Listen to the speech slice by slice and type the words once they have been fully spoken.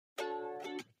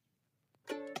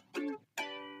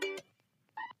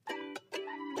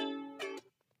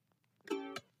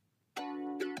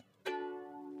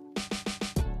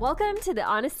Welcome to the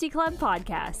Honesty Club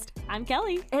podcast. I'm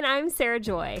Kelly. And I'm Sarah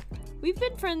Joy. We've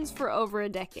been friends for over a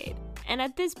decade, and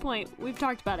at this point, we've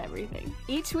talked about everything.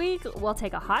 Each week, we'll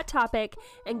take a hot topic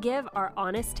and give our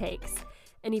honest takes.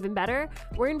 And even better,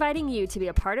 we're inviting you to be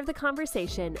a part of the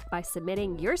conversation by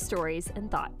submitting your stories and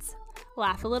thoughts.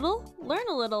 Laugh a little, learn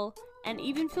a little, and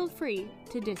even feel free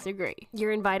to disagree.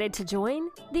 You're invited to join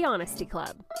the Honesty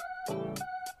Club.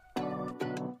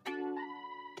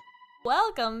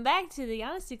 Welcome back to the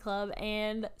Honesty Club,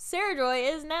 and Sarah Joy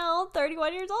is now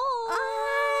 31 years old.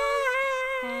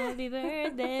 Happy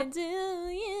birthday to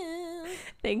you.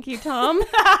 Thank you, Tom.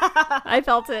 I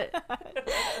felt it.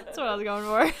 That's what I was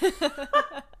going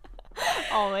for.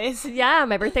 Always. Yeah,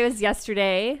 my birthday was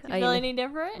yesterday. Do you feel any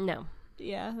different? No.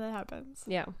 Yeah, that happens.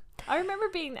 Yeah. I remember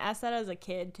being asked that as a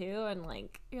kid, too, and,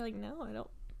 you're like, no, I don't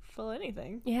feel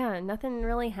anything. Yeah, nothing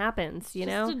really happens, you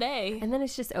know? Just a day. And then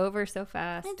it's just over so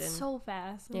fast. It's so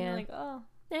fast. And yeah. you're like, oh,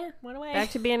 yeah, went away. back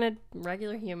to being a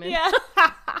regular human. Yeah.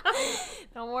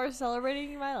 No more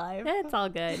celebrating my life. Yeah, it's all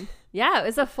good. Yeah, it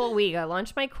was a full week. I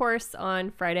launched my course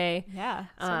on Friday. Yeah,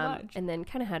 so much. And then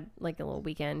kind of had a little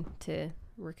weekend to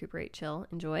recuperate, chill,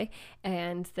 enjoy.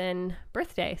 And then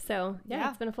birthday. So, yeah,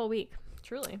 it's been a full week.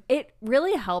 Truly. It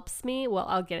really helps me. Well,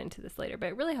 I'll get into this later, but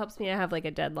it really helps me to have a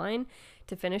deadline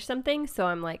to finish something. So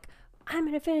I'm like, I'm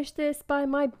going to finish this by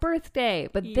my birthday.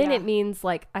 But then it means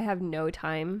I have no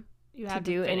time to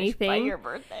do anything by your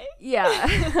birthday.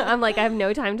 Yeah. I'm like, I have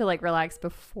no time to relax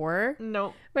before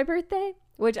my birthday,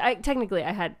 which I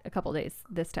had a couple days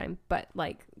this time, but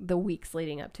the weeks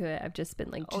leading up to it, I've just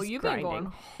been just you've grinding. Been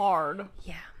going hard.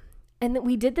 Yeah. And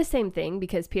we did the same thing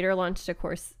because Peter launched a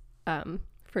course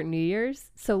for New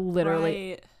Year's. So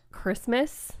literally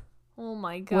Christmas oh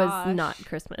my gosh. was not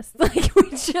Christmas. We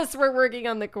just were working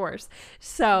on the course.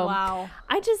 So wow.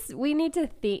 we need to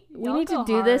we need to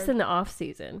do hard. this in the off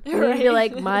season. We Right. need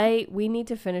to be we need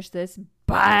to finish this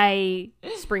by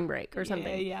spring break or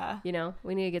something. Yeah. You know,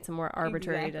 we need to get some more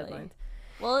arbitrary Exactly. deadlines.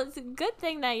 Well, it's a good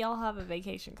thing that y'all have a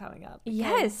vacation coming up.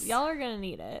 Yes. Y'all are going to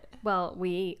need it. Well,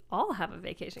 we all have a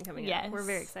vacation coming Yes. up. We're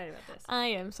very excited about this. I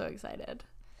am so excited.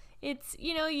 It's,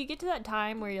 you get to that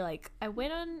time where you're like, I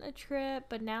went on a trip,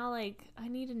 but now, I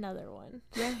need another one.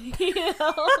 Yeah.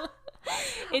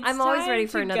 I'm always ready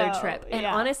for another go. trip. And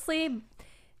honestly,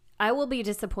 I will be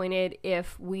disappointed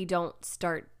if we don't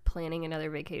start planning another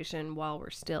vacation while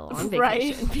we're still on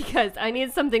vacation. Right. Because I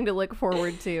need something to look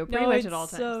forward to pretty much at all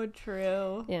times. So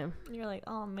true. Yeah. You're like,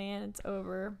 oh man, it's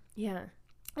over. Yeah.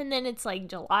 And then it's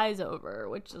July's over,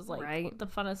 which is right. the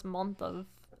funnest month of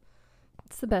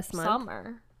it's the best month.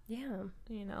 Summer. Yeah.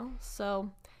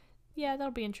 So yeah,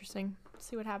 that'll be interesting.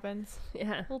 See what happens.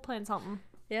 Yeah. We'll plan something.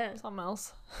 Yeah. Something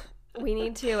else. We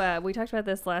need to, we talked about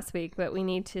this last week, but we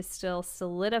need to still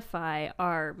solidify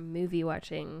our movie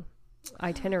watching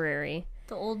itinerary.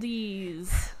 The oldies.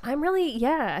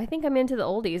 I think I'm into the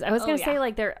oldies. I was going to say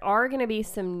yeah. there are going to be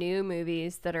some new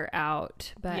movies that are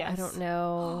out, but Yes. I don't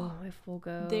know if we'll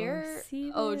go see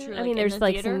them. Oh, true. I mean, in there's the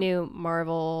theater? some new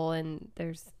Marvel and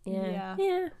there's, Yeah.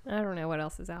 I don't know what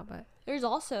else is out, but. There's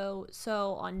also,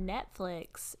 so on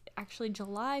Netflix, actually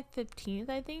July 15th,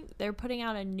 I think, they're putting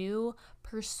out a new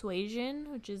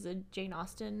Persuasion, which is a Jane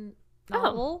Austen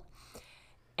novel.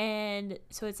 And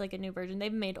so it's a new version.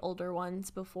 They've made older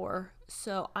ones before.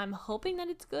 So I'm hoping that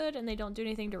it's good and they don't do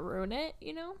anything to ruin it,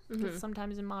 Because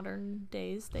sometimes in modern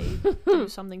days they do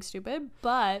something stupid.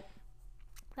 But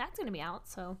that's going to be out,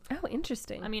 so. Oh,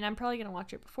 interesting. I mean, I'm probably going to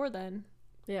watch it before then.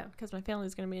 Yeah. Because my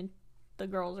family's going to be the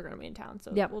girls are going to be in town.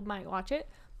 So we might watch it.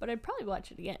 But I'd probably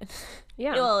watch it again.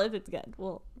 Yeah. Well, if it's good.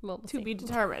 We'll to see. be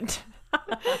determined.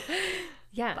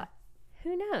 Yeah. But,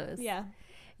 who knows? Yeah.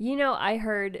 I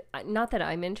heard, not that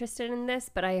I'm interested in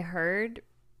this, but I heard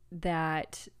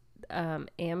that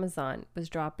Amazon was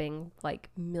dropping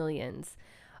millions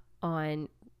on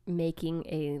making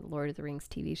a Lord of the Rings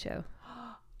TV show.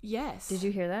 Yes. Did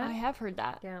you hear that? I have heard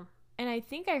that. Yeah. And I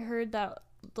think I heard that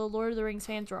the Lord of the Rings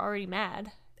fans were already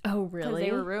mad. Oh, really? Because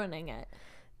they were ruining it.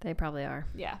 They probably are.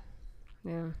 Yeah.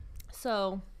 Yeah.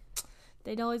 So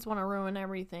they'd always want to ruin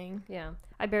everything. Yeah.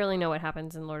 I barely know what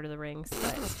happens in Lord of the Rings,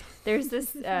 but there's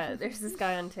this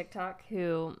guy on TikTok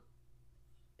who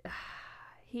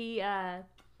I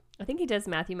think he does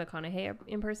Matthew McConaughey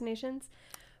impersonations,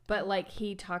 but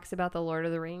he talks about the Lord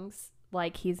of the Rings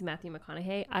like he's Matthew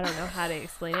McConaughey. I don't know how to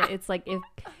explain it. It's like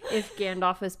if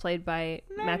Gandalf was played by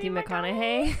Matthew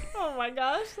McConaughey. Oh my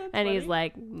gosh, that's and funny. he's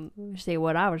like, see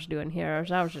what I was doing here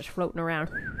is I was just floating around.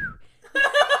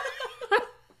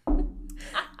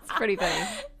 It's pretty funny.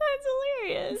 That's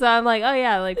hilarious. So I'm like, oh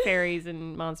yeah, like fairies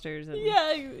and monsters. And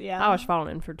Yeah. I was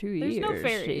falling for 2 years. There's no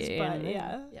fairies, but and-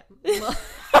 yeah. Well,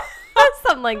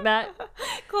 something Not like that.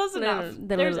 Close enough.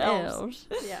 The There's little elves.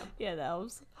 Yeah. Yeah, the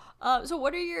elves. So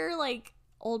what are your like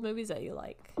old movies that you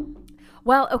like?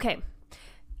 Well, okay.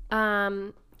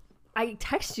 I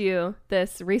texted you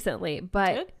this recently,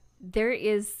 but Good. there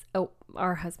is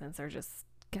our husbands are just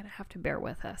gonna have to bear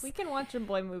with us. We can watch a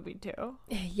boy movie too.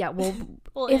 Yeah, well,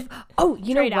 Well, if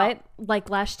you know trade what? out. Like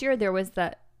last year, there was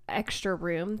that extra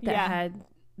room that had.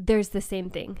 There's the same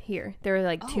thing here. There are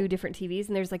like two different TVs,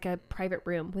 and there's like a private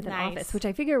room with an office, which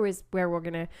I figure was where we're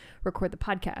gonna record the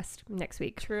podcast next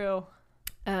week. True.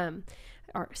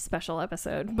 Our special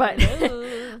episode, but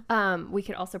we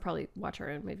could also probably watch our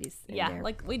own movies. Yeah, there.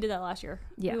 like we did that last year.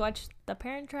 Yeah. We watched The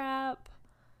Parent Trap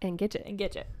and Gidget. and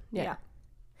Gidget. Yeah.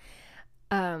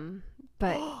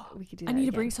 But we could do that. I need to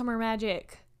again. bring Summer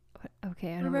Magic.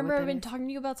 Okay, I don't Remember know what I've that been is. talking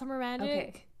to you about Summer Magic?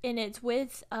 Okay. And it's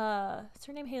with what's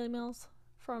her name? Haley Mills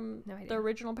from No idea. the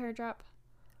original Parent Trap.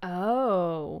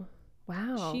 Oh,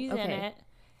 wow. She's okay. in it.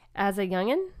 As a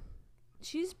youngin'?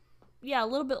 She's a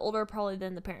little bit older probably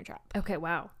than the Parent Trap. Okay,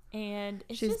 wow. And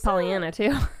it's She's just Pollyanna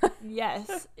too.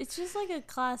 yes. It's just like a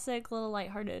classic little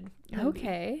lighthearted movie.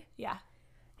 Okay. Yeah.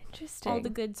 Interesting. All the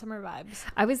good summer vibes.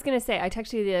 I was going to say, I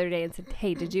texted you the other day and said,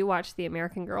 hey, did you watch the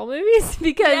American Girl movies?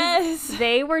 Because Yes.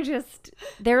 they were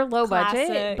they're low budget,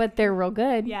 Classic. but they're real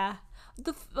good. Yeah.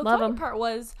 The Love funny 'em. part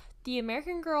was the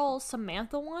American Girl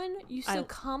Samantha one used to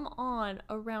come on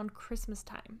around Christmas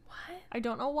time. What? I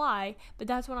don't know why, but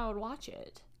that's when I would watch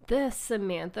it. The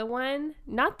Samantha one,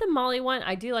 not the Molly one.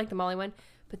 I do like the Molly one,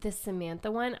 but the Samantha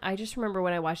one, I just remember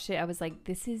when I watched it, I was like,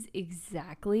 this is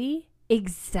exactly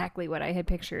what I had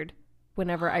pictured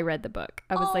whenever I read the book.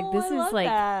 I was like, this I is love like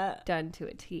that. done to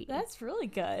a T. That's really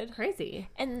good. Crazy.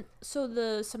 And so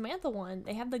the Samantha one,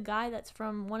 they have the guy that's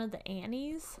from one of the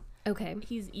Annies. Okay.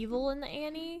 He's evil in the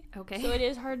Annie. Okay. So it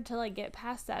is hard to like get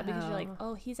past that because you're like,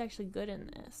 Oh. oh, he's actually good in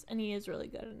this, and he is really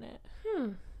good in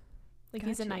it. Like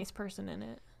he's a Gotcha. nice person in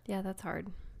it. Yeah, that's hard.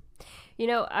 You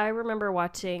know, I remember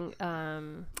watching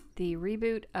the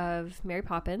reboot of Mary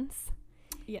Poppins,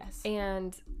 Yes.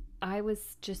 and I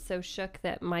was just so shook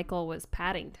that Michael was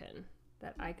Paddington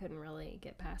that I couldn't really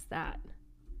get past that.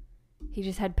 He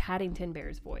just had Paddington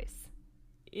Bear's voice.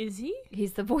 Is he?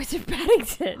 He's the voice of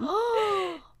Paddington.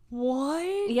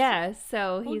 What? Yeah,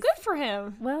 so Well, he's good for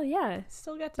him. well, yeah.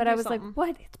 Still got to. But do I was something. like,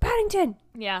 "What? It's Paddington."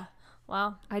 Yeah.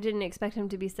 Wow. I didn't expect him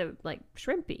to be so like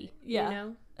shrimpy. Yeah. You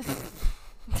know?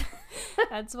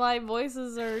 That's why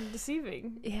voices are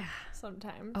deceiving Yeah.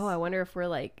 sometimes. Oh, I wonder if we're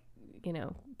like, you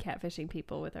know, catfishing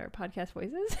people with our podcast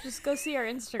voices. Just go see our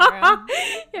Instagram.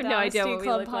 You have no idea what we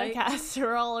Club look like. podcast.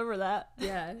 We're all over that.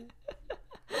 Yeah.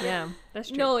 Yeah, that's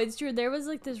true. No, it's true. There was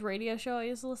like this radio show I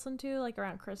used to listen to like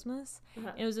around Christmas.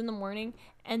 Uh-huh. It was in the morning,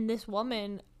 and this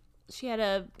woman, she had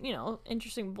a,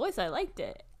 interesting voice. I liked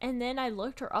it. And then I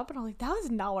looked her up and I'm like, that was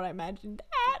not what I imagined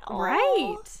at all.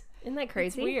 Right. Isn't that It's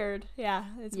crazy? weird. Yeah,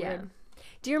 it's weird.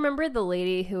 Do you remember the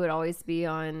lady who would always be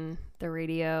on the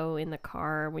radio in the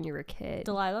car when you were a kid?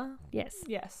 Delilah? Yes.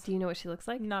 Yes. Do you know what she looks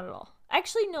like? Not at all.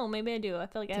 Actually, no, maybe I do. I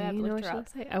feel like I Do have you know looked what her she up.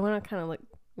 looks like? I want to kind of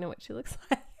know what she looks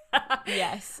like.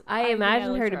 Yes. I think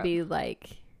imagine her looked to up. be like,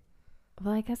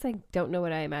 well, I guess I don't know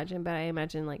what I imagine, but I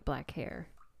imagine like black hair.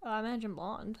 Oh, I imagine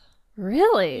blonde.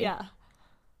 Really? Yeah.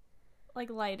 Like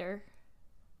lighter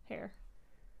hair.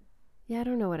 Yeah, I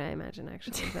don't know what I imagine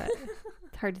actually, but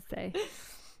it's hard to say.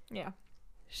 Yeah.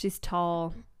 She's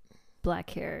tall, black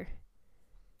hair.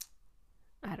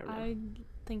 I don't know. I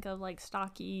think of like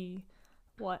stocky,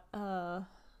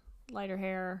 lighter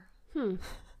hair.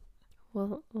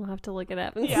 Well, we'll have to look it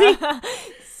up and see. Yeah.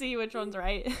 See which one's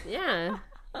right. Yeah.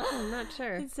 I'm not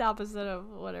sure. It's the opposite of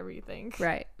whatever you think.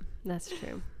 Right. That's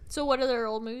true. So what other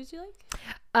old movies do you like?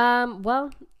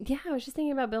 Well, yeah, I was just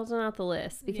thinking about building out the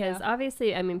list because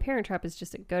obviously, I mean, Parent Trap is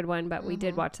just a good one, but we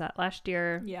did watch that last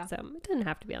year. Yeah. So it doesn't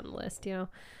have to be on the list, you know.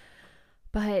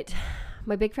 But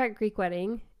My Big Fat Greek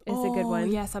Wedding is a good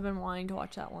one. Yes, I've been wanting to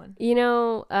watch that one. You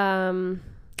know,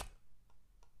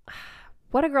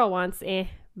 What a Girl Wants,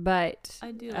 but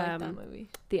I do like that movie.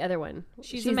 the other one,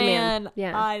 She's a Man.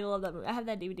 Yeah. I love that movie. I have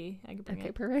that DVD. I can bring Okay,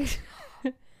 it. perfect.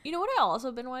 You know what I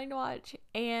also been wanting to watch?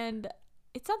 And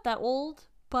it's not that old,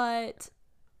 but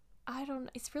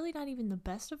it's really not even the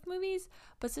best of movies,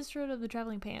 but Sisterhood of the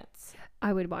Traveling Pants.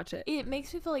 I would watch it. It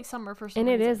makes me feel like summer for some And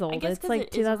it reason. is I old. guess It's 'cause like it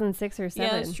is- 2006 or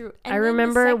 7. Yeah, it's true. And I then the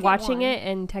remember second watching one- it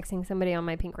and texting somebody on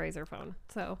my Pink Razor phone.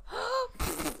 So,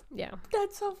 yeah.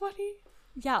 That's so funny.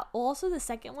 Yeah, also the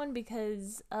second one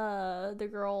because the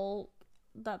girl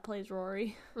that plays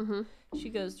Rory, she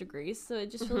goes to Greece, so it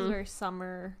just feels very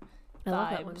summer I love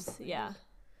that one. vibes. Yeah.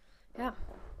 Yeah.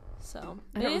 So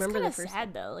I it don't is remember kind the of first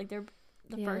sad though. Like the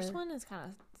Yeah. first one is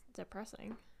kind of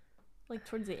depressing. like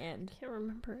towards the end. Can't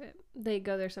remember it. They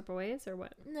go their separate ways or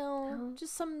what? No, Oh.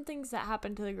 just some things that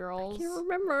happen to the girls. Can't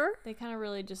remember. They kind of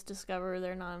really just discover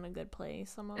they're not in a good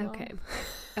place. Some of Okay. them.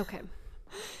 Okay. And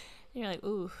you're like,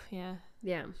 ooh, yeah,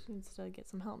 Yeah. she needs to get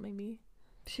some help, maybe.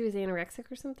 She was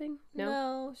anorexic or something?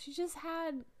 No. She just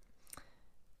had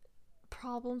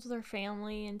problems with her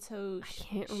family, and so I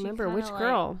can't she remember kinda, which like,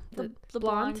 girl. the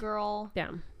blonde girl.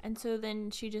 Yeah. And so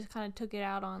then she just kind of took it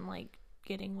out on like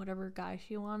getting whatever guy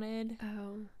she wanted.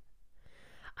 Oh.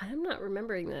 I'm not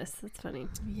remembering this. That's funny.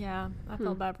 Yeah, I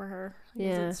felt bad for her.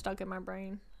 Yeah. It's stuck in my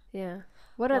brain. Yeah.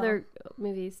 What Well- other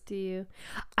movies do you?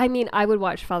 I mean, I would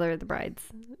watch Father of the Brides,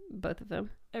 both of them.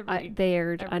 They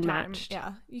are every unmatched. time.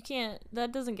 Yeah, you can't.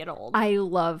 That doesn't get old. I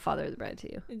love Father of the Bride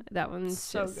too. That one's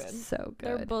so just good. so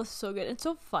good. They're both so good. It's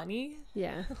so funny.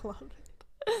 Yeah. I love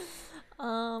it. I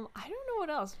don't know what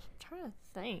else. I'm trying to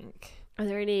think. Are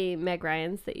there any Meg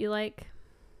Ryans that you like?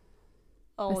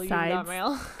 Oh, you got Besides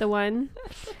mail. The one.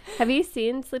 Have you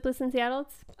seen Sleepless in Seattle?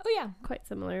 It's Oh yeah, quite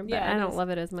similar, but Yeah, I it don't is. love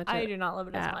it as much. I do not love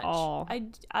it as at much. all.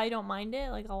 I don't mind it.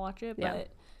 Like I'll watch it, Yeah. but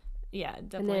yeah, And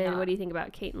definitely then not. what do you think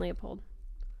about Kate and Leopold?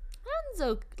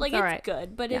 So like It's it's alright.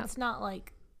 good, but Yeah. it's not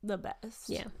like the best.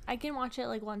 Yeah. I can watch it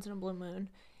like once in a blue moon,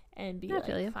 and be I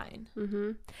feel you. like fine.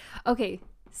 Mm-hmm. Okay,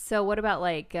 so what about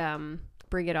like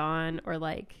Bring It On or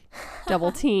like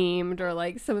Double Teamed or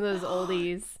like some of those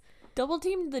oldies? Double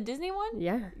Team, the Disney one.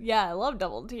 Yeah. Yeah, I love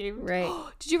Double Team. Right.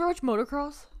 Did you ever watch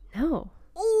Motocross? No.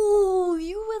 Oh,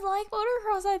 you would like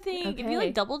Motocross, I think. If you Okay.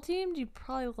 like Double Teamed, you'd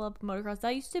probably love Motocross.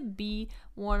 That used to be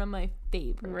one of my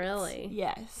favorites. Really?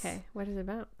 Yes. Okay. What is it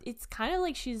about? It's kind of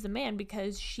like She's the Man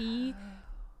because she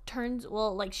turns,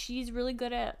 well, like she's really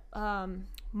good at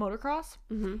motocross,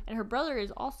 Mm-hmm. and her brother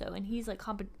is also, and he's like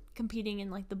competing in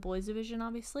like the boys division,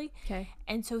 obviously. Okay.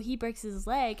 And so he breaks his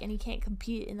leg and he can't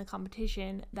compete in the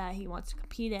competition that he wants to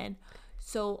compete in.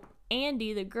 So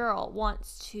Andy, the girl,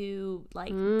 wants to like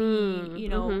be, you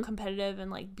know, competitive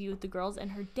and like be with the girls.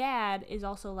 And her dad is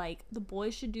also like, the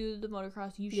boys should do the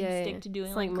motocross. You should Yeah, stick yeah. to doing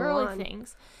It's like like girly Mulan.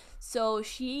 things. So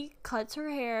she cuts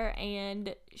her hair,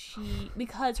 and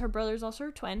because her brother's also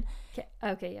her twin,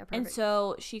 Okay. Yeah. Perfect. and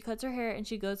so she cuts her hair and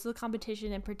she goes to the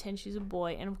competition and pretends she's a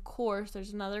boy. And of course,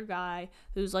 there's another guy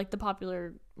who's like the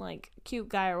popular, like cute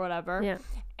guy or whatever. Yeah.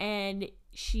 And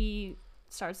she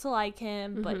starts to like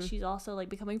him, but she's also like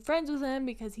becoming friends with him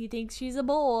because he thinks she's a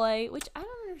boy, which I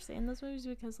don't understand those movies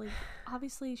because like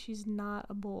obviously she's not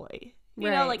a boy. You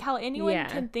know, Right. like how anyone Yeah.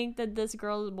 can think that this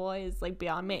girl's a boy is like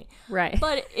beyond me. Right.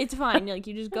 But it's fine. Like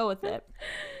you just go with it.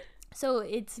 So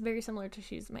it's very similar to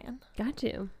She's a Man. Got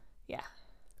you. Yeah.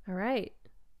 All right.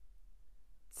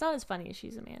 It's not as funny as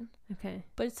She's a Man, Okay.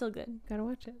 but it's still good. Gotta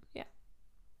watch it. Yeah.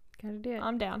 Gotta do it.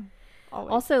 I'm down.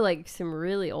 Always. Also, like some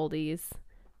really oldies,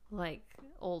 like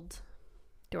old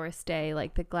Doris Day,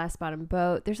 like the Glass Bottom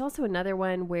Boat. There's also another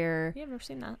one where Yeah, I've never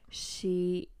seen that.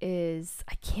 she is,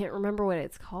 I can't remember what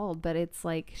it's called, but it's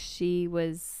like she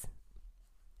was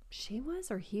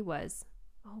or he was,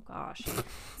 oh gosh,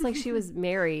 it's like she was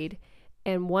married,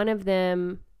 and one of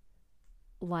them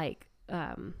like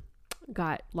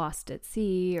got lost at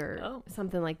sea or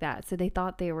something like that, so they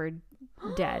thought they were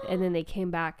dead, and then they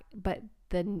came back, but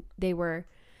then they were,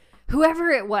 whoever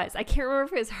it was, I can't remember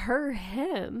if it was her or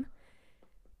him,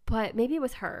 but maybe it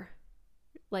was her.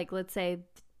 Like, let's say,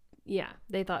 yeah,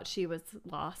 they thought she was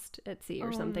lost at sea or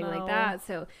Oh, something no. like that.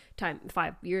 So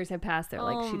 5 years have passed. They're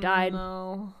like, she Oh, died.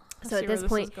 No. I So see at where this is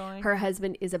point, going. her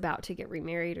husband is about to get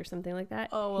remarried or something like that.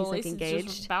 Oh, well, he's at like least it's engaged.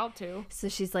 just about to. So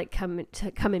she's like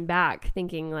coming back,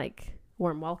 thinking like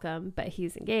warm welcome, but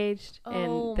he's engaged.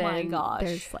 Oh and then my gosh.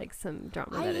 there's like some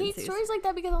drama I that hate ensues. stories like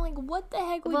that because I'm like, what the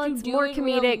heck would Well, you it's do more in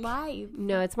comedic. real life?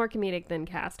 No, it's more comedic than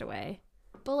Castaway.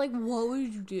 But like, what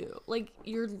would you do? Like,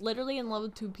 you're literally in love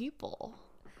with two people.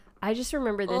 I just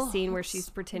remember this Oh, scene where that's she's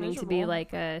pretending to be miserable.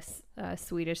 like a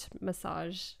Swedish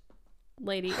massage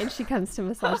lady, and she comes to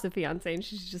massage the fiance, and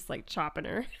she's just like chopping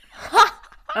her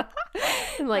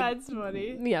and like That's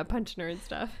funny. yeah, punching her and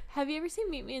stuff. Have you ever seen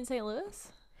Meet Me in St.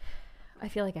 Louis? I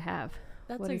feel like I have.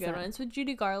 That's What a is good that? one. It's with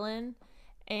Judy Garland,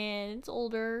 and it's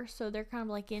older, so they're kind of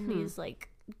like in these like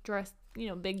dress, you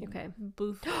know, big Okay.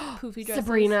 poofy dresses.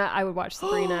 Sabrina, I would watch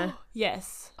Sabrina.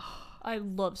 Yes, I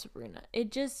love Sabrina.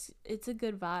 It's a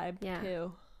good vibe Yeah.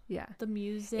 too. Yeah, The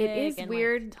music. it is and, like,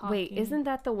 weird. Wait, talking. isn't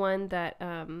that the one that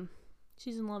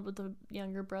She's in love with the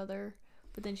younger brother,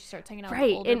 but then she starts hanging out with right?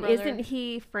 the older And brother. isn't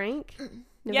he Frank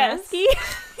Yes. Navasky?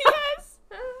 Yes.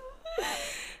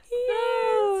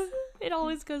 Yes. It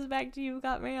always goes back to You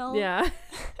Got Mail. Yeah.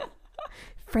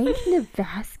 Frank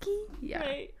Navasky? Yeah.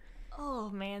 Right. Oh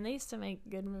man, they used to make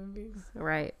good movies.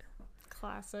 Right.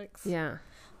 Classics. Yeah.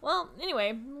 Well,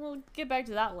 anyway, we'll get back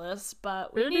to that list,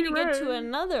 but we need to get to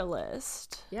another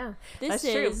list. Yeah. This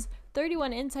is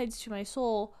 31 Insights to My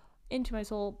Soul, Into My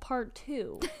Soul, Part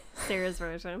 2. Sarah's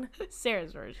version.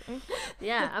 Sarah's version.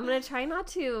 Yeah, I'm going to try not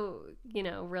to,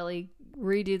 really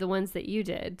redo the ones that you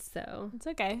did, so. It's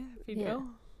okay if you do.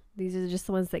 These are just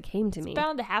the ones that came to me. It's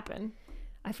bound to happen.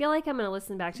 I feel like I'm going to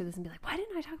listen back to this and be like, why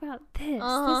didn't I talk about this?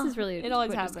 This is really it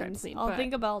always happens. I'll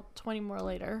think about 20 more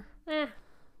later.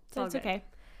 So it's okay.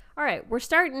 All right, we're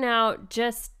starting out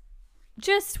just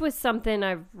with something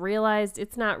I've realized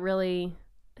it's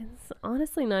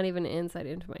honestly not even an insight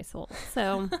into my soul.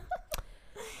 So,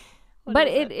 but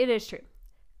it is true.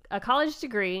 A college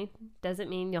degree doesn't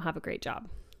mean you'll have a great job.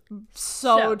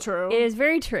 So true. It is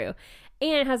very true.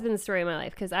 And it has been the story of my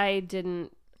life because I did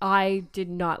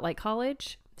not like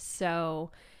college.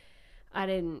 So I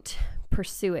didn't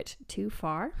pursue it too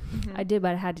far. I did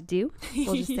what I had to do.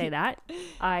 We'll just say that.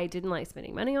 I didn't like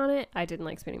spending money on it. I didn't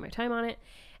like spending my time on it.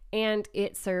 And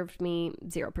it served me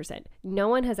 0%. No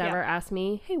one has ever asked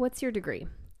me, hey, what's your degree?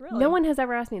 Really? No one has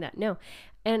ever asked me that. No.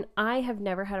 And I have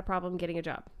never had a problem getting a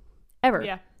job. Ever.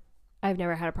 Yeah. I've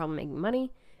never had a problem making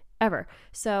money. Ever.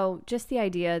 So just the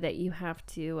idea that you have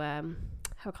to have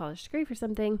a college degree for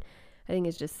something, I think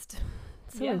is just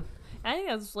silly. Yeah. I think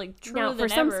that's like true now, than for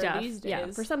some ever stuff, these days.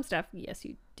 yeah, for some stuff, yes,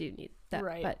 you do need that.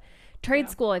 Right. But trade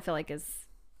school, I feel like is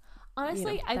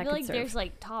honestly, I that feel could like there's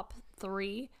like top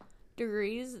 3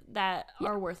 degrees that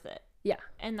are worth it. Yeah.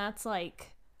 And that's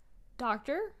like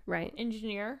doctor, right,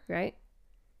 engineer, right.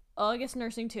 Oh, I guess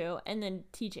nursing too, and then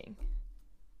teaching.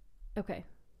 Okay.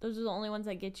 Those are the only ones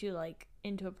that get you like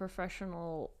into a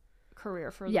professional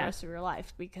career for the rest of your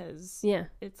life because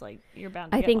it's like you're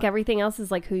bound to I get think one. everything else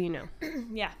is like who you know.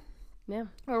 Yeah. Yeah.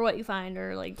 Or what you find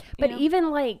or like but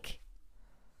even like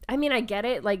I mean I get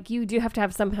it, like you do have to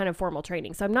have some kind of formal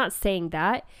training, so I'm not saying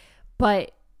that,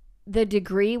 but the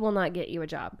degree will not get you a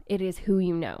job. It is who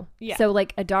you know. Yeah. So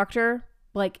like a doctor,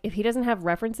 like if he doesn't have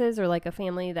references or like a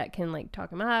family that can like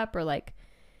talk him up or like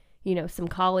some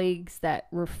colleagues that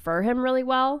refer him really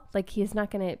well, like he's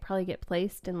not going to probably get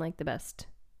placed in like the best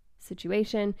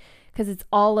situation because it's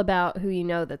all about who you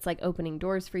know that's like opening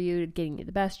doors for you, getting you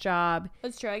the best job.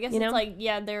 That's true. I guess it's like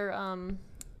they're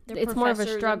it's more of a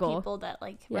struggle. People that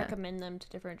like recommend them to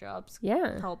different jobs.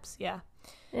 Yeah, helps. Yeah.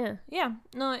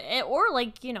 No, or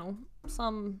like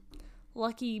some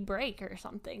lucky break or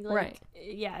something. Like, right.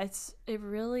 Yeah, it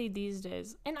really these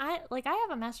days. And I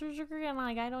have a master's degree and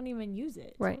like I don't even use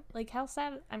it. Right. Like how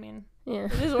sad. I mean,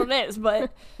 it is what it is.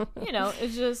 But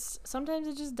it's just sometimes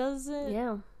it just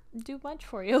doesn't. Do much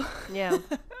for you. Yeah.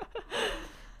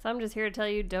 So I'm just here to tell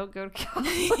you, don't go to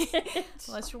college.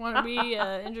 Unless you want to be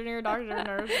an engineer, doctor,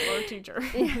 nurse, or a teacher.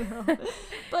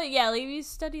 But yeah, like if you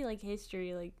study like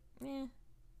history, like,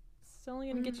 it's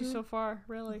only going to get you so far,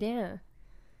 really. Yeah.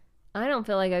 I don't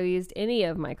feel like I've used any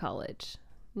of my college.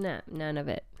 Nah, none of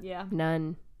it. Yeah.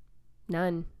 None.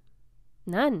 I'm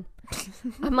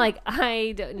like,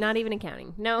 not even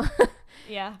accounting. No.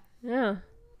 Yeah. Yeah.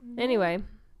 Anyway,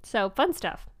 so fun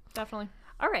stuff. Definitely.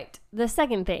 All right. The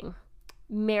second thing.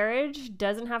 Marriage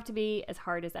doesn't have to be as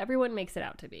hard as everyone makes it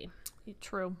out to be.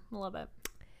 True. Love it.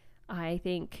 I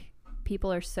think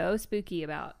people are so spooky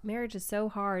about marriage is so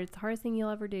hard. It's the hardest thing you'll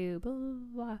ever do. Blah, blah,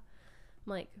 blah. I'm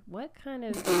like, what kind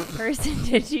of person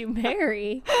did you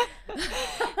marry?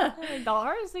 The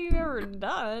hardest thing you've ever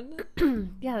done.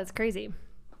 Yeah, that's crazy.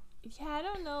 Yeah, I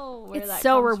don't know where it's that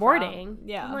so comes rewarding. From.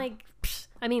 Yeah. I'm like,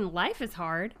 I mean, life is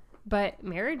hard, but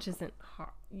marriage isn't hard.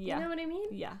 Yeah. You know what I mean?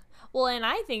 Yeah. Well, and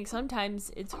I think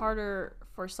sometimes it's harder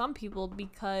for some people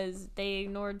because they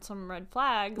ignored some red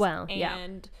flags. Well,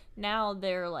 and now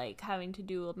they're like having to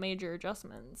do major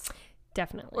adjustments.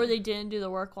 Definitely. Or they didn't do the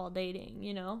work while dating,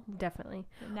 Definitely.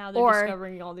 And now they're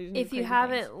discovering all these new if you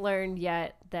haven't learned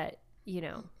yet that,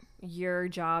 your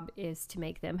job is to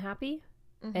make them happy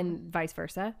and vice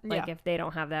versa. Like if they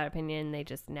don't have that opinion, they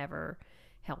just never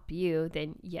help you,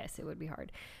 then yes, it would be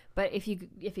hard. But if you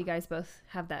guys both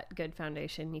have that good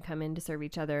foundation, you come in to serve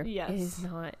each other. Yes. It is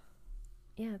not.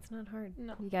 Yeah, it's not hard.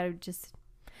 No. You gotta just.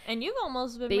 And you've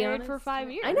almost been married for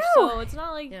 5 years. I know. So it's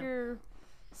not like you're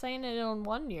saying it in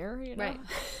 1 year, Right.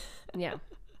 Yeah.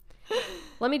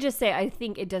 Let me just say, I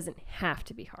think it doesn't have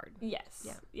to be hard. Yes.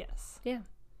 Yeah. Yes. Yeah.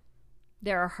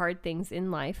 There are hard things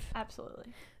in life.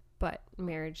 Absolutely. But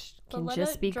marriage can let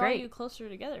just it be draw great. you closer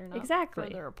together, not Exactly.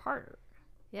 further apart.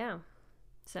 Yeah.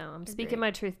 So I'm speaking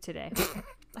my truth today.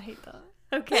 I hate that.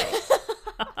 Okay.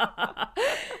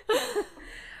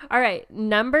 All right.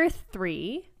 Number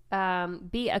 3,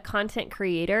 be a content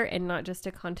creator and not just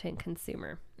a content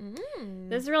consumer.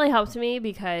 This really helps me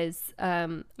because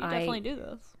you definitely do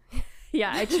this.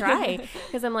 Yeah, I try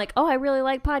because I'm like, oh, I really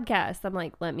like podcasts. I'm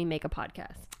like, let me make a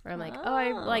podcast. Or I'm like, oh,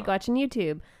 I like watching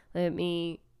YouTube. Let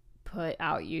me put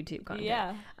out YouTube content.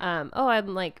 Yeah. Oh,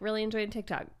 I'm like really enjoying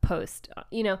TikTok post,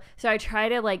 so I try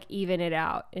to like even it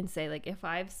out and say like, if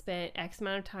I've spent X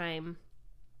amount of time,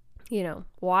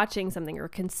 watching something or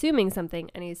consuming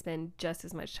something, I need to spend just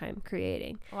as much time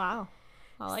creating. Wow.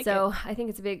 I like it. So I think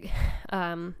it's a big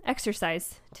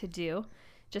exercise to do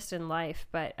just in life,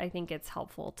 but I think it's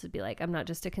helpful to be like, I'm not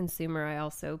just a consumer, I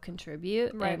also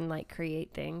contribute and like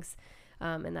create things.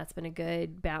 And that's been a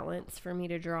good balance for me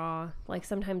to draw. Like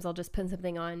sometimes I'll just put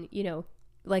something on,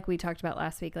 like we talked about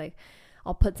last week, like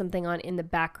I'll put something on in the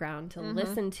background to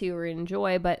listen to or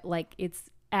enjoy, but like it's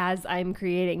as I'm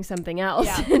creating something else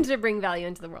to bring value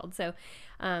into the world. So,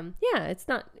 it's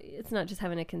not just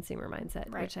having a consumer mindset,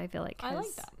 which I feel like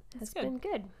has been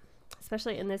good.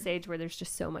 Especially in this age where there's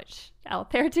just so much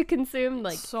out there to consume.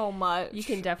 Like so much. You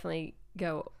can definitely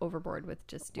go overboard with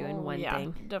just doing one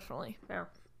thing. Definitely. Yeah.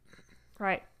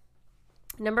 Right.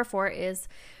 Number 4 is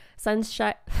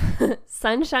sunshine.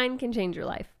 Sunshine can change your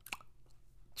life.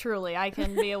 Truly, I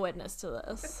can be a witness to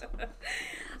this.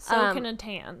 So can a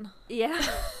tan. Yeah.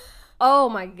 Oh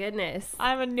my goodness.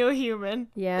 I'm a new human.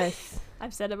 Yes.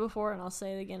 I've said it before and I'll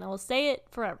say it again. I will say it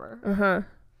forever.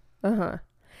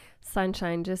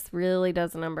 Sunshine just really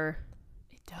does a number.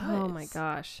 It does. Oh my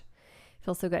gosh.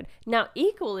 Feels so good. Now,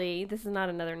 equally, this is not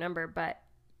another number, but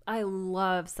I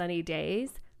love sunny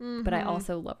days, but I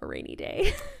also love a rainy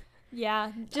day.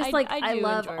 Yeah. Just I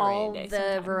love all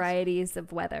the varieties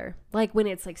of weather. Like when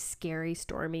it's like scary,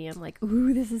 stormy, I'm like,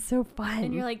 ooh, this is so fun.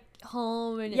 And you're like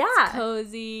home and it's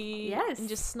cozy. Yes. And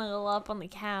just snuggle up on the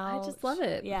couch. I just love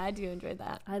it. Yeah, I do enjoy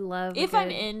that. I love if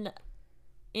I'm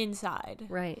inside.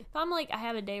 Right. If I'm like, I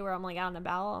have a day where I'm like out and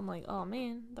about, I'm like, oh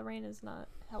man, the rain is not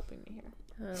helping me here.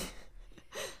 So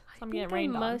I'm getting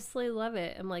rained on. I mostly love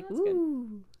it. I'm like, that's ooh.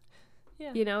 Good.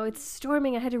 Yeah. It's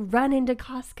storming. I had to run into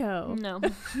Costco. No,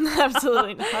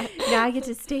 absolutely not. Now I get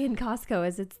to stay in Costco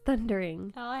as it's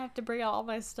thundering. Now I have to bring out all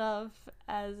my stuff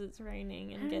as it's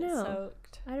raining and get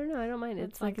soaked. I don't know. I don't mind.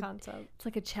 It's like concept. It's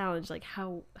like a challenge. Like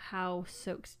how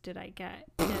soaked did I get?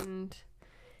 And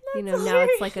hilarious. Now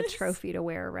it's like a trophy to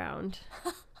wear around.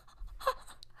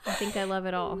 I think I love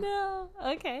it all. No.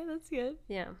 Okay, that's good.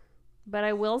 Yeah. But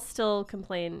I will still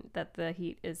complain that the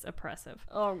heat is oppressive.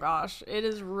 Oh gosh, it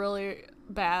is really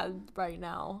bad right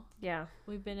now. Yeah.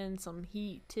 We've been in some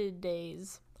heated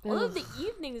days. Although the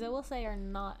evenings, I will say, are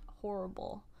not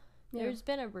horrible. Yeah. There's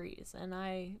been a breeze, and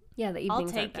the evenings I'll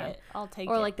take it. I'll take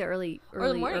it. Or like the early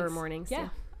mornings. Yeah.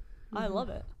 I love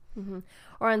it. Mm-hmm.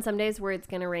 Or on some days where it's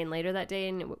going to rain later that day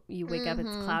and you wake up, it's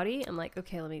cloudy. I'm like,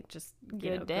 okay, let me just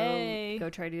go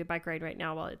try to do a bike ride right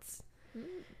now while it's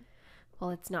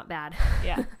not bad.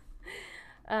 Yeah.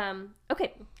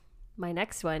 Okay. My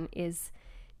next one is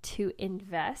to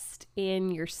invest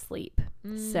in your sleep.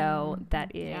 So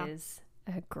that is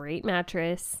a great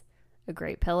mattress, a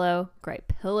great pillow, great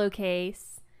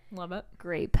pillowcase. Love it.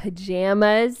 Great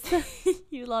pajamas.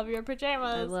 You love your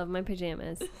pajamas. I love my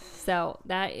pajamas. So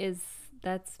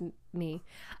that's me.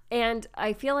 And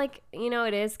I feel like,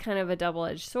 it is kind of a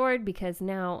double-edged sword because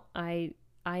now I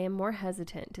am more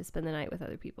hesitant to spend the night with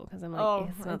other people because I'm like,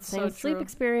 it's not the same sleep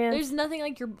experience. There's nothing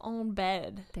like your own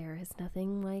bed. There is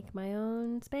nothing like my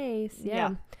own space.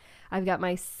 Yeah. I've got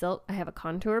I have a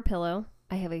contour pillow.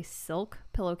 I have a silk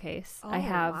pillowcase. I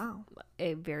have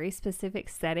a very specific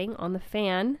setting on the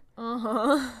fan.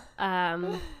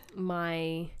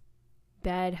 My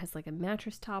bed has like a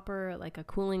mattress topper, like a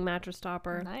cooling mattress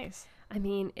topper. Nice. I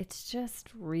mean, it's just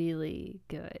really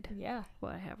good. Yeah.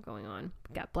 What I have going on.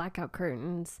 Got blackout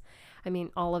curtains. I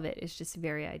mean, all of it is just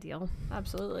very ideal.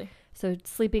 Absolutely. So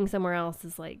sleeping somewhere else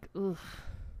is like, oof.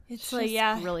 It's like,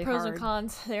 really pros hard. And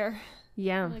cons there.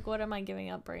 Yeah. Like, what am I giving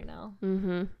up right now?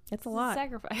 Mm-hmm. It's a lot.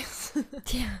 Sacrifice.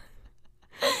 Yeah.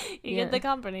 You get the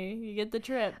company. You get the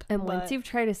trip. And once you've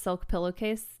tried a silk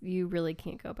pillowcase, you really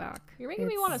can't go back. You're making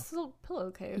me want a silk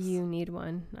pillowcase. You need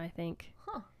one, I think.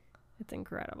 Huh. It's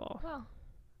incredible. Wow.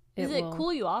 Does it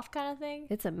cool you off kind of thing?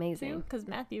 It's amazing. Because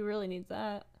Matthew really needs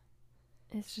that.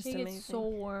 It's just amazing. He gets so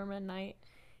warm at night.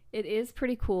 It is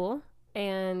pretty cool.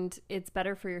 And it's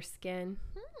better for your skin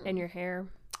and your hair.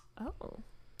 Oh.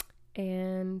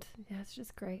 And yeah, it's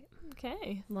just great.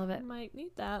 Okay. Love it. I might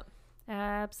need that.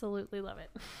 Absolutely love it.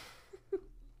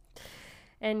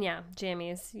 And yeah,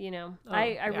 jammies,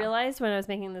 I realized when I was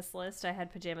making this list, I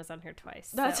had pajamas on here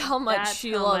twice. That's how much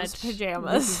she loves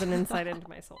pajamas. This is an insight into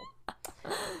my soul.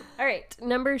 All right.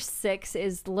 Number 6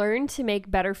 is learn to make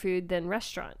better food than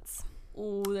restaurants.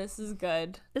 Ooh, this is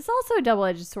good. It's also a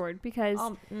double-edged sword because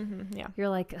yeah. you're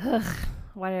like, ugh,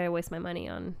 why did I waste my money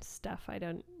on stuff I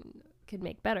could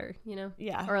make better, you know?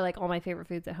 Yeah. Or like all my favorite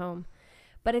foods at home.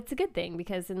 But it's a good thing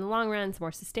because in the long run, it's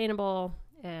more sustainable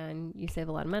and you save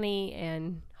a lot of money,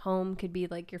 and home could be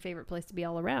like your favorite place to be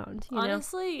all around. You know?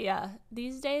 Honestly, yeah.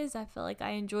 These days, I feel like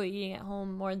I enjoy eating at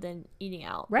home more than eating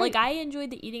out. Right. Like, I enjoy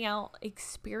the eating out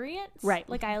experience. Right.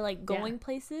 Like, I like going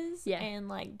places Yeah. and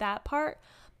like that part.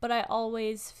 But I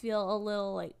always feel a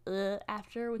little like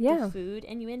after with Yeah. the food,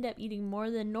 and you end up eating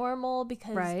more than normal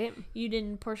because Right. you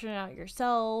didn't portion it out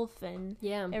yourself, and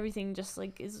Yeah. everything just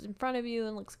like is in front of you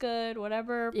and looks good,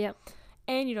 whatever. Yep.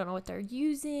 And you don't know what they're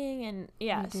using, and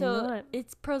yeah, You do so not.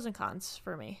 it's pros and cons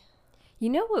for me. You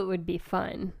know what would be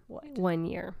fun What? one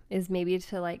year is maybe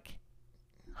to like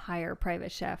hire a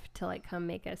private chef to like come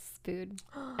make us food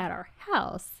at our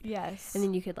house. Yes. And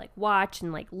then you could like watch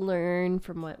and like learn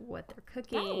from what they're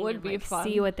cooking. would and, be like, fun.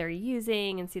 See what they're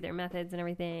using and see their methods and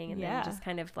everything. And Yeah. then just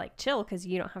kind of like chill because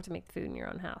you don't have to make the food in your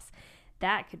own house.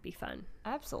 That could be fun.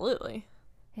 Absolutely.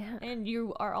 Yeah. And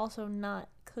you are also not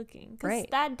cooking. Because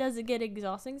Right. that does get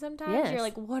exhausting sometimes. Yes. You're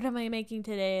like, what am I making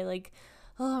today? Like,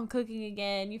 oh, I'm cooking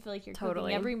again. You feel like you're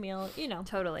Totally. cooking every meal, you know.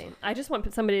 Totally. I just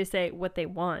want somebody to say what they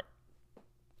want.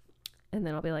 And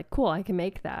then I'll be like, cool, I can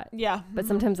make that. Yeah. But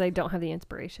sometimes I don't have the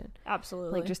inspiration.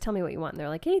 Absolutely. Like, just tell me what you want. And they're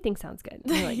like, anything sounds good.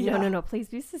 And you're like, Yeah. no, please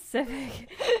be specific.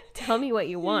 Tell me what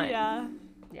you want. Yeah.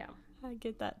 Yeah. I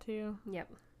get that too. Yep.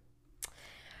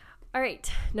 All right.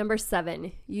 Number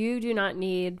 7. You do not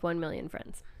need 1 million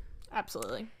friends.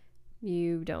 Absolutely.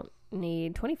 You don't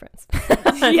need 20 friends.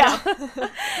 Yeah.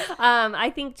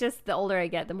 I think just the older I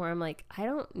get, the more I'm like, I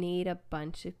don't need a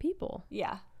bunch of people.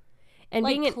 Yeah. And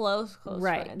like being an close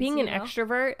right, friends, being you an know?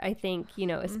 extrovert, I think, you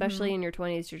know, especially in your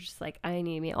 20s, you're just like, I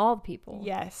need to meet all the people.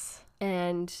 Yes.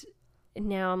 And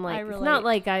now I'm like, I it's relate. not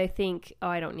like I think, oh,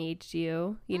 I don't need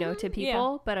you, you know, to yeah.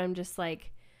 people, but I'm just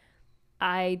like,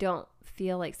 I don't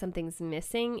feel like something's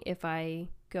missing if I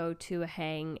go to a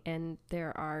hang and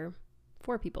there are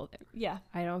 4 people there. Yeah.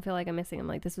 I don't feel like I'm missing. I'm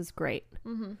like, this was great.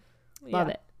 Mm-hmm. Love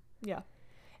yeah. it. Yeah.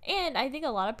 And I think a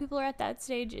lot of people are at that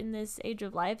stage in this age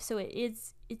of life, so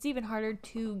it's even harder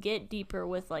to get deeper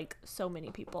with like so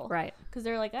many people. Right. Because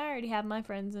they're like, I already have my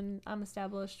friends and I'm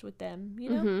established with them,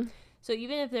 you know? Mm-hmm. So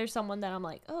even if there's someone that I'm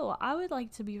like, oh, I would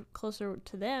like to be closer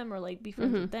to them or like be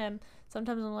friends with them,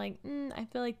 sometimes I'm like, I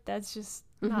feel like that's just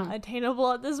not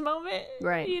attainable at this moment.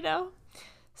 Right. You know?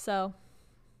 So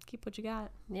keep what you got.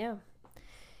 Yeah.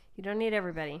 You don't need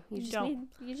everybody. You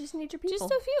just need your people. Just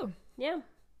a few. Yeah.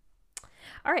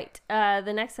 All right.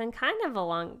 The next one kind of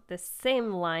along the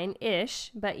same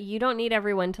line-ish, but you don't need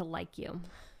everyone to like you.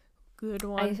 Good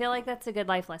one. I feel like that's a good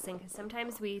life lesson because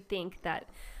sometimes we think that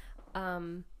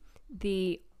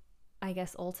the, I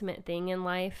guess, ultimate thing in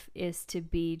life is to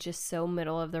be just so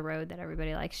middle of the road that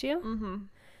everybody likes you. Mm-hmm.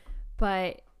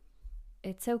 But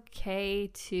it's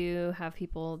okay to have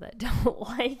people that don't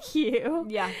like you.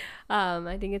 Yeah.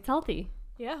 I think it's healthy.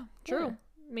 Yeah. True.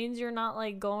 Yeah. Means you're not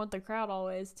like going with the crowd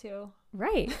always too.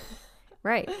 Right.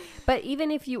 Right. But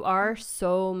even if you are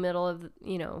so middle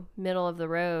of the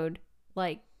road,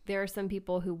 like there are some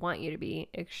people who want you to be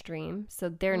extreme. So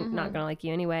they're not going to like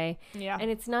you anyway. Yeah. And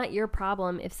it's not your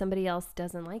problem if somebody else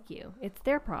doesn't like you. It's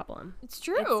their problem. It's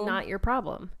true. It's not your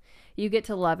problem. You get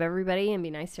to love everybody and be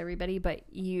nice to everybody, but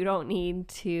you don't need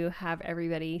to have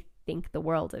everybody think the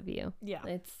world of you. Yeah.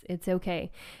 It's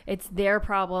okay. It's their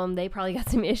problem. They probably got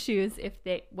some issues if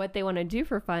what they want to do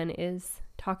for fun is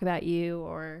talk about you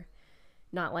or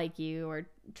not like you or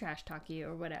trash talk you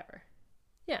or whatever.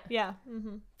 Yeah. Yeah.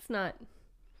 Mm-hmm. It's not.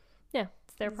 Yeah,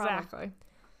 it's their problem. Exactly.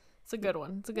 It's a good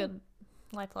one. It's a good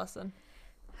life lesson.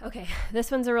 Okay, this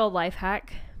one's a real life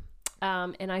hack,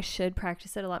 and I should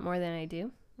practice it a lot more than I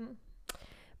do.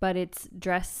 But it's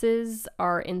dresses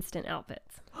are instant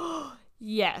outfits,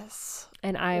 Yes.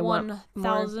 and I want more.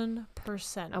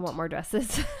 1,000%. I want more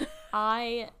dresses.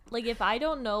 I like if I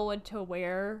don't know what to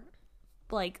wear,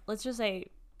 like let's just say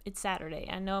it's Saturday.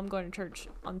 I know I'm going to church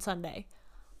on Sunday.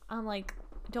 I'm like,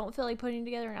 don't feel like putting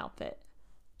together an outfit.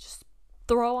 Just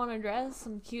throw on a dress,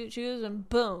 some cute shoes, and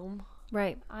boom,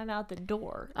 Right. I'm out the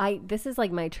door. This is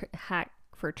like my hack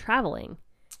for traveling.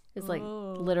 Is like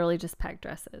Oh. literally just pack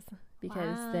dresses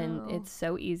because then Wow. it's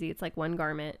so easy. It's like one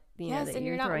garment, Yes, that and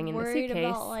you're you're not throwing in the worried suitcase.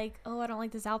 about like, oh, I don't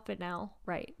like this outfit now.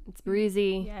 Right. It's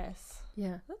breezy. Yes,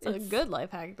 Yeah. that's a good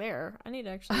life hack there. I need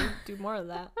to actually do more of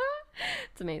that.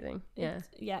 It's amazing. Yeah.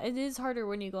 It is harder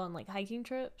when you go on like hiking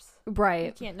trips. You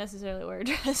Right. can't necessarily wear a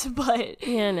dress, but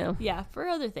Yeah, no. yeah, for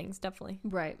other things, definitely.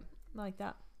 Right. I like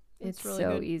that. It's really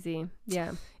so good. easy.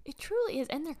 Yeah. It truly is.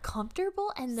 And they're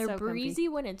comfortable and they're So comfy. breezy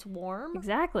when it's warm.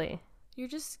 Exactly. You're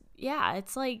just,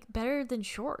 it's like better than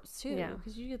shorts too. Yeah.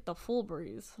 Because you get the full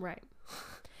breeze. Right.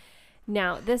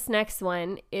 Now, this next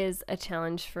one is a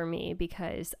challenge for me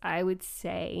because I would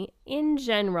say, in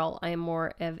general, I'm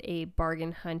more of a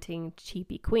bargain hunting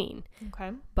cheapy queen.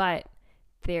 Okay. But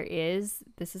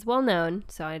this is well known,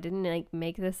 so I didn't like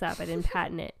make this up. I didn't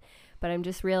patent it. But I'm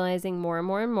just realizing more and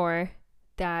more and more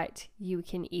that you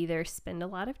can either spend a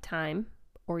lot of time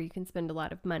or you can spend a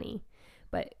lot of money.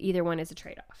 But either one is a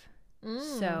trade-off.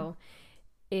 So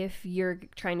if you're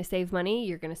trying to save money,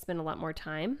 you're going to spend a lot more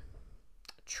time.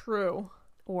 True.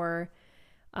 Or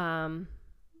I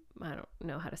don't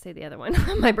know how to say the other one.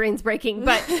 My brain's breaking,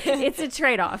 but it's a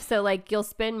trade-off. So like you'll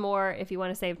spend more if you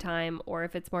want to save time, or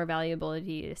if it's more valuable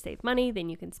to you to save money, then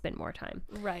you can spend more time.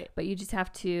 Right. But you don't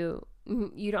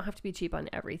have to be cheap on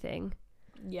everything.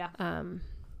 Yeah.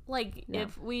 Like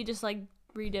if we just like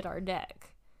redid our deck.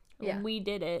 Yeah. We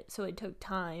did it, so it took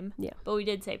time. Yeah. But we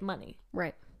did save money.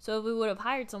 Right. So if we would have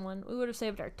hired someone, we would have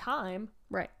saved our time.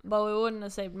 Right. But we wouldn't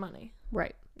have saved money.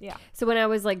 Right. Yeah. So when I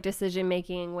was like decision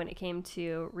making when it came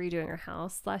to redoing our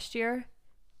house last year,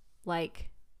 like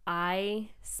I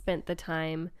spent the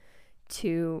time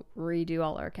to redo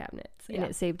all our cabinets, and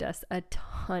it saved us a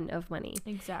ton of money.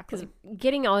 Exactly. Because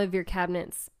getting all of your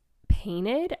cabinets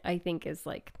painted, I think, is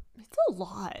like it's a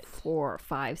lot. $4,000,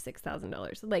 $5,000,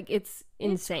 $6,000. Like it's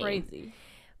insane. It's crazy.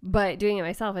 But doing it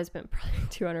myself, I spent probably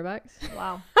 $200.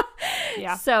 Wow.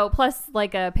 Yeah. So plus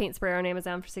like a paint sprayer on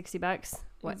Amazon for $60.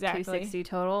 What, exactly. $260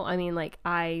 total? I mean, like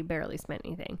I barely spent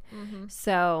anything. Mm-hmm.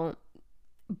 So,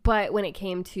 but when it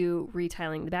came to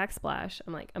retiling the backsplash,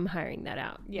 I'm like, I'm hiring that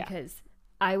out. Yeah. Because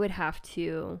I would have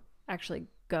to actually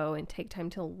go and take time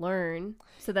to learn.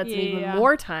 So that's even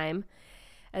more time.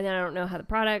 And then I don't know how the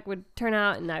product would turn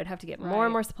out, and I would have to get more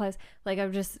and more supplies. Like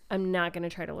I'm not going to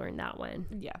try to learn that one.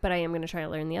 Yeah. But I am going to try to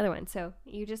learn the other one. So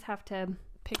you just have to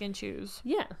pick and choose.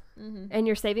 Yeah. Mm-hmm. And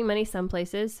you're saving money some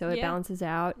places, so it balances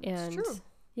out. And it's true.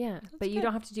 Yeah. But you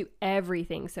don't have to do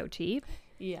everything so cheap.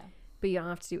 Yeah. But you don't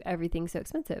have to do everything so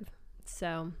expensive.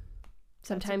 So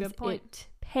sometimes it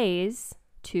pays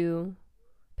to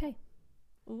pay.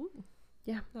 Ooh.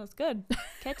 Yeah. That's good.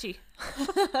 Catchy.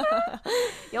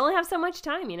 You only have so much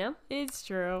time, you know? It's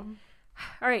true.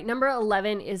 All right. Number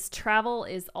 11 is travel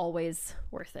is always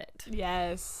worth it.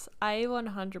 Yes. I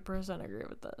 100% agree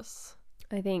with this.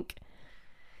 I think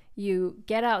you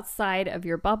get outside of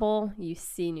your bubble, you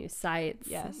see new sights,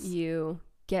 you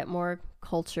get more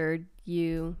cultured,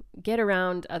 you get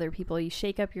around other people, you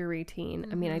shake up your routine.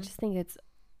 I mean, I just think it's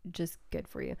just good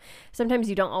for you. Sometimes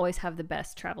you don't always have the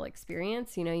best travel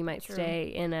experience. You know, you might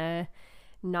stay in a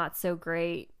not so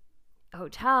great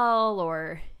hotel,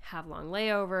 or have long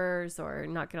layovers, or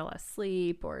not get a lot of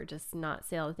sleep, or just not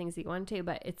say all the things that you want to,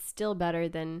 but it's still better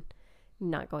than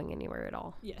not going anywhere at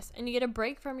all. Yes. And you get a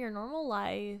break from your normal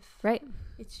life. Right.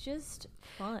 It's just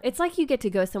fun. It's like you get to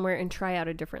go somewhere and try out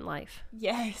a different life.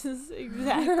 Yes,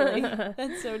 exactly.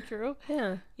 That's so true.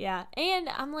 Yeah. Yeah. And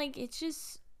I'm like, it's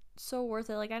just so worth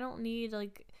it. Like, I don't need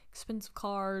like expensive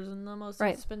cars and the most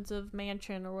expensive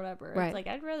mansion or whatever. It's like,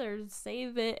 I'd rather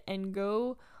save it and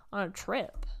go on a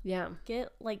trip. Yeah.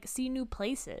 See new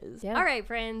places. Yeah. All right,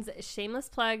 friends. Shameless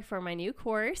plug for my new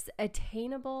course,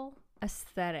 Attainable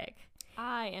Aesthetic.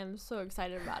 I am so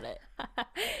excited about it.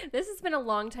 This has been a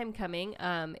long time coming.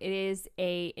 It is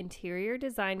a interior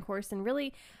design course, and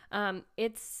really,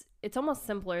 it's almost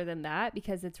simpler than that,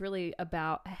 because it's really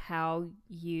about how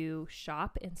you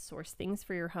shop and source things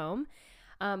for your home.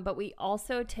 But we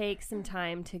also take some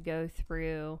time to go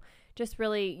through just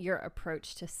really your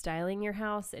approach to styling your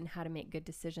house and how to make good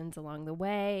decisions along the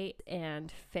way and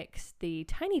fix the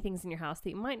tiny things in your house that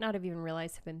you might not have even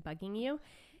realized have been bugging you,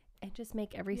 and just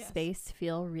make every space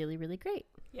feel really, really great.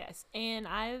 Yes. And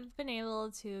I've been able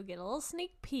to get a little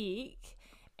sneak peek.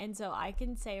 And so I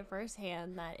can say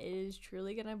firsthand that it is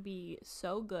truly going to be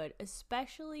so good,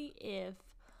 especially if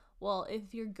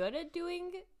you're good at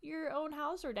doing your own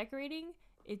house or decorating,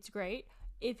 it's great.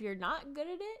 If you're not good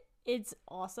at it, it's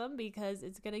awesome, because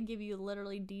it's going to give you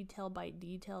literally detail by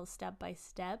detail, step by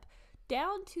step,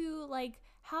 down to like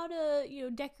how to,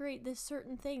 decorate this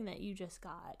certain thing that you just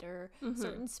got, or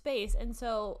certain space. And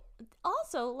so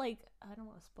also, like, I don't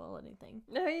want to spoil anything.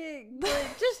 No,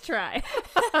 just try.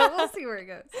 We'll see where it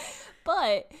goes.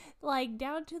 But like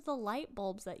down to the light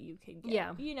bulbs that you can get.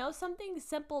 Yeah. Something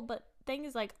simple, but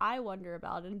things like I wonder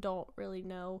about and don't really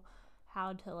know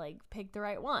how to like pick the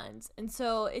right ones. And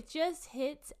so it just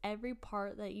hits every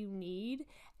part that you need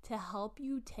to help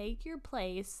you take your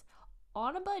place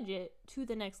on a budget to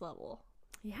the next level.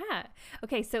 Yeah.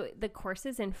 Okay, so the course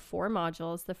is in 4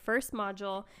 modules. The first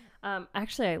module,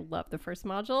 actually I love the first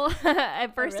module.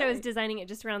 At first I was designing it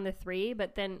just around the 3,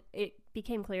 but then it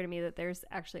became clear to me that there's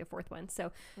actually a fourth one.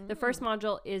 So the first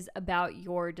module is about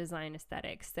your design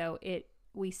aesthetics. So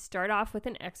we start off with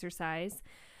an exercise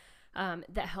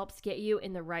that helps get you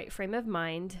in the right frame of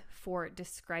mind for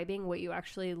describing what you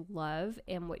actually love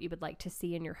and what you would like to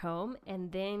see in your home.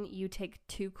 And then you take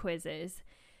 2 quizzes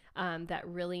that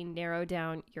really narrow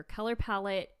down your color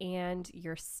palette and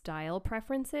your style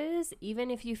preferences.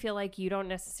 Even if you feel like you don't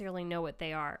necessarily know what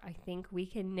they are, I think we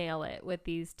can nail it with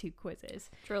these 2 quizzes.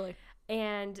 Truly.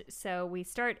 And so we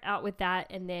start out with that,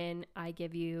 and then I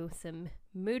give you some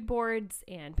mood boards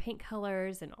and paint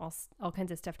colors and all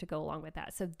kinds of stuff to go along with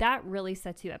that. So that really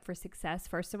sets you up for success,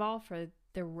 first of all, for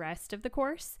the rest of the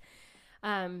course.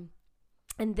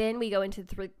 And then we go into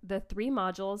the 3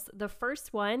 modules. The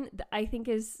first one I think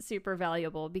is super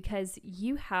valuable because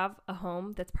you have a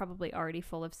home that's probably already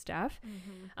full of stuff,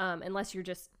 unless you're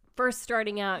just first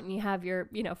starting out and you have your,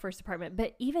 first apartment.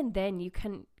 But even then, you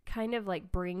can kind of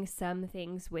like bring some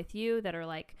things with you that are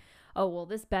like, oh, well,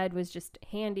 this bed was just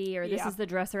handy, or this is the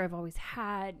dresser I've always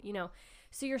had,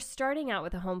 So you're starting out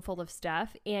with a home full of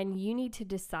stuff, and you need to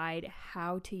decide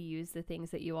how to use the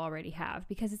things that you already have,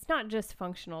 because it's not just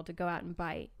functional to go out and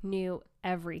buy new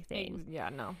everything. Yeah,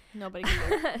 no, nobody can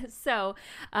do it. So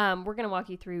we're going to walk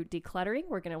you through decluttering.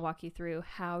 We're going to walk you through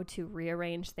how to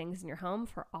rearrange things in your home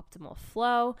for optimal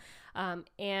flow,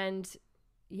 and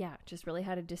just really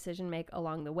how to decision make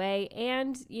along the way,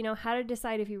 and how to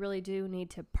decide if you really do need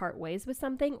to part ways with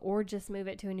something or just move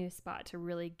it to a new spot to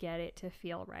really get it to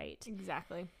feel right.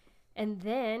 Exactly. And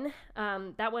then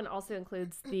that one also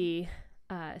includes the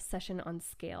session on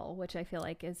scale, which I feel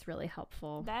like is really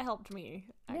helpful. That helped me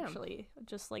actually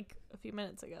just like a few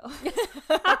minutes ago.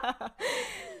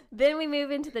 Then we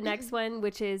move into the next one,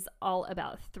 which is all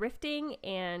about thrifting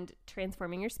and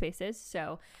transforming your spaces.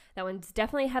 So that one's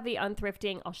definitely heavy on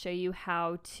thrifting. I'll show you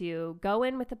how to go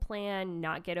in with a plan,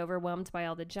 not get overwhelmed by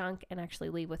all the junk, and actually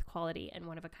leave with quality and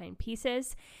one-of-a-kind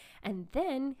pieces. And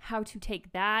then how to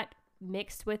take that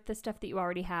mixed with the stuff that you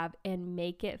already have and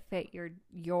make it fit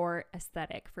your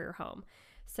aesthetic for your home.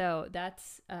 So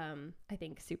that's, I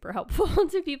think, super helpful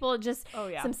to people. Just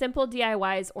some simple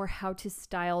DIYs or how to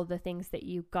style the things that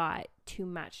you got to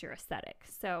match your aesthetic.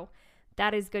 So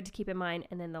that is good to keep in mind.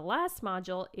 And then the last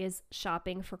module is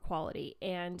shopping for quality.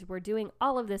 And we're doing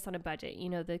all of this on a budget.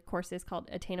 The course is called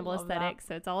Attainable Aesthetics.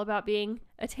 So it's all about being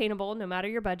attainable no matter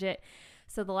your budget.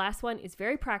 So the last one is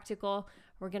very practical.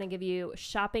 We're going to give you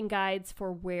shopping guides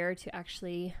for where to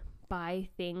actually buy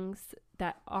things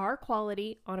that are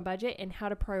quality on a budget and how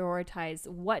to prioritize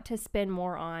what to spend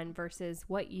more on versus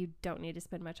what you don't need to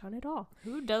spend much on at all.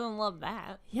 Who doesn't love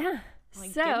that? Yeah.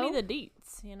 Like, so, give me the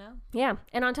deets, Yeah.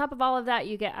 And on top of all of that,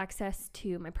 you get access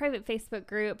to my private Facebook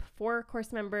group for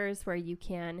course members where you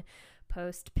can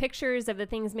post pictures of the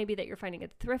things maybe that you're finding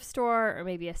at the thrift store, or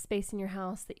maybe a space in your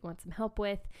house that you want some help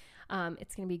with.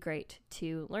 It's going to be great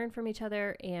to learn from each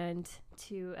other and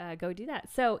to go do that.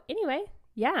 So anyway,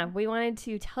 we wanted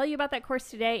to tell you about that course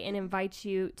today and invite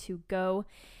you to go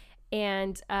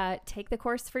and take the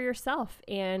course for yourself.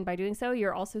 And by doing so,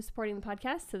 you're also supporting the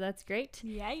podcast. So that's great.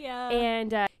 Yeah.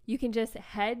 And you can just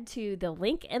head to the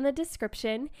link in the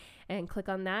description and click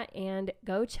on that and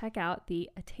go check out the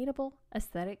Attainable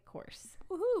Aesthetic course.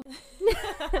 Woohoo.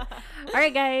 All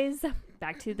right, guys,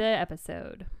 back to the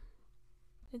episode.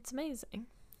 It's amazing.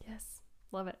 Yes.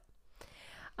 Love it.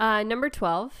 Number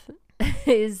 12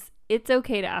 is it's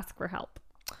okay to ask for help.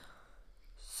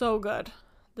 So good.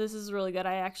 This is really good.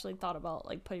 I actually thought about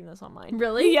putting this on mine.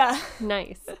 Really? Yeah.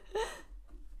 Nice.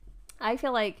 I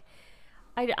feel like,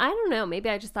 I don't know, maybe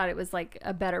I just thought it was like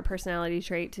a better personality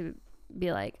trait to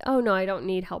be like, oh no, I don't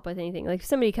need help with anything. Like if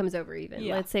somebody comes over even,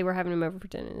 let's say we're having them over for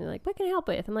dinner and they're like, what can I help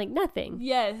with? I'm like, nothing.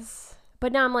 Yes.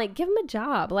 But now I'm like, give them a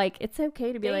job. Like, it's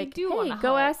okay to be hey,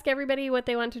 go ask everybody what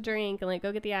they want to drink and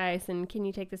go get the ice and can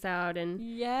you take this out and,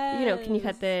 can you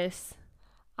cut this?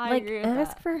 I agree with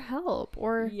ask that. for help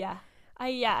or. Yeah.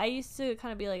 I used to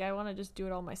kind of be like, I want to just do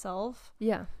it all myself.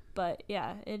 Yeah. But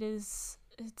yeah, it's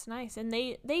nice. And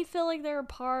they feel like they're a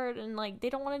part and they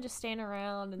don't want to just stand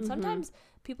around. And sometimes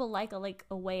people like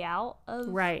a way out of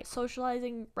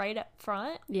socializing right up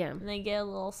front. Yeah. And they get a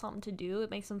little something to do. It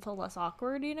makes them feel less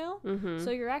awkward, So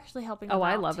you're actually helping them out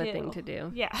I love too. a thing to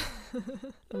do. Yeah.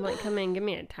 I'm like, come in, give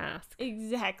me a task.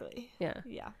 Exactly. Yeah.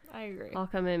 Yeah, I agree. I'll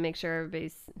come in and make sure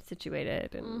everybody's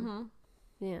situated and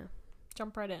yeah.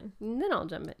 Jump right in. And then I'll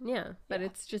jump in. Yeah. But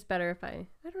it's just better if I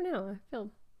don't know.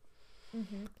 I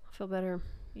feel better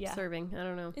serving. I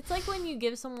don't know. It's like when you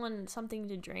give someone something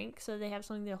to drink so they have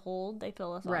something to hold, they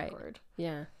feel less awkward.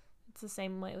 Yeah. It's the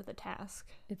same way with a task.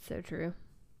 It's so true.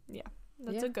 Yeah.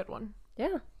 That's a good one.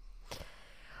 Yeah.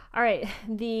 All right.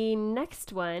 The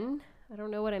next one I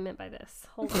don't know what I meant by this.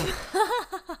 Hold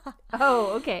on.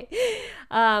 Oh, okay.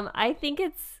 I think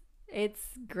it's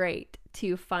great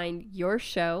to find your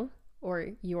show or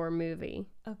your movie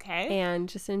Okay. and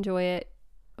just enjoy it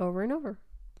over and over.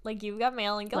 Like You've Got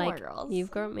Mail and Gilmore Girls.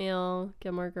 You've Got Mail,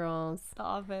 Gilmore Girls, The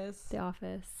Office. The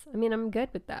Office. I mean, I'm good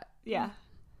with that. Yeah.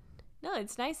 No,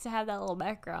 it's nice to have that little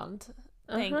background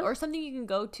thing. Uh-huh. Or something you can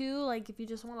go to, like if you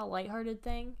just want a lighthearted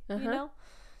thing, you Uh-huh. know?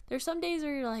 There's some days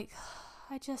where you're like,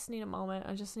 I just need a moment.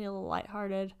 I just need a little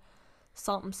lighthearted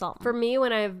something. For me,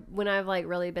 when I've like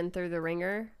really been through the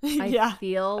ringer, I Yeah.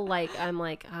 feel like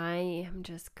I am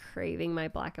just craving my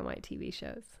black and white TV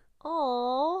shows.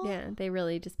 Oh. Yeah, they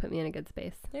really just put me in a good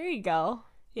space. There you go.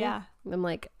 Yeah. I'm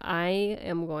like, I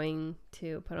am going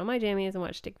to put on my jammies and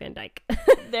watch Dick Van Dyke.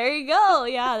 There you go.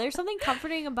 Yeah. There's something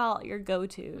comforting about your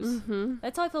go-tos. Mm-hmm.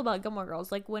 That's how I feel about Gilmore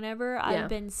Girls. Like whenever Yeah. I've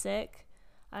been sick,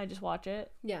 I just watch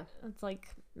it. Yeah. It's like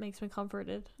makes me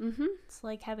comforted. Mm-hmm. It's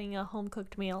like having a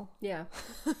home-cooked meal Yeah.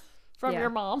 from Yeah. your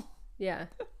mom. Yeah.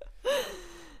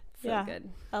 So Yeah. good.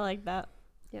 I like that.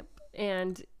 Yep.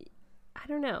 And I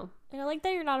don't know. And I like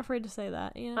that you're not afraid to say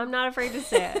that. You know? I'm not afraid to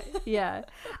say it. Yeah.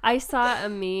 I saw a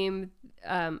meme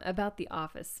about The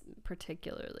Office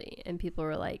particularly, and people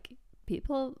were like,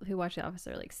 people who watch The Office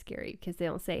are like scary because they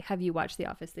don't say, have you watched The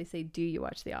Office? They say, do you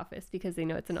watch The Office? Because they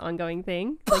know it's an ongoing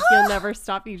thing. Like you'll never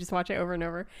stop. You just watch it over and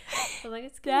over. I'm like,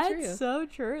 it's kind of That's true. so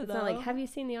true, It's though. not like, have you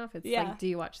seen The Office? It's Yeah. like, do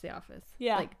you watch The Office?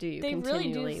 Yeah. Like, do you they really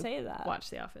continually do say that. watch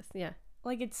The Office? Yeah.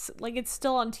 Like it's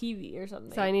still on TV or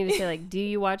something. So I need to say like, do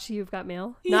you watch You've Got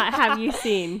Mail? Not have you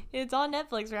seen? It's on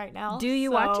Netflix right now. Do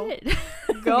you watch it?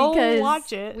 Go Because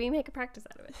watch it. We make a practice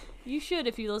out of it. You should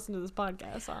if you listen to this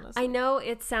podcast, honestly. I know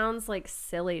it sounds like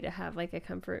silly to have like a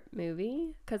comfort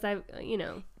movie because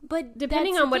But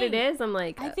depending that's on the what it thing. is, I'm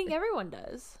like, I think everyone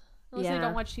does. Unless they Yeah.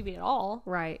 don't watch TV at all.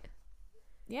 right,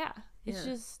 Yeah. It's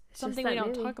Yeah. just It's something just we that don't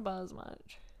movie. talk about as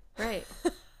much. right.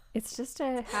 It's just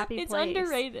a happy It's place.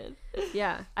 underrated.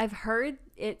 Yeah, I've heard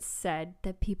it said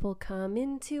that people come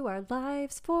into our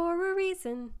lives for a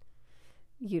reason.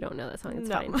 You don't know that song. It's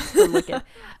No. fine. It's from Wicked.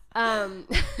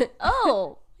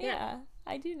 Oh, Yeah. yeah.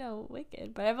 I do know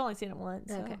Wicked, but I've only seen it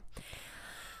once. So. Okay.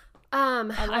 I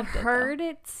I've loved it, though. heard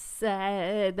it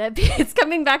said that it's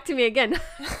coming back to me again.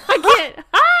 I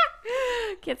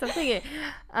can't stop singing.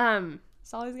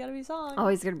 It's always got to be a song.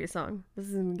 Always gonna be a song. This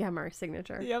is gonna become our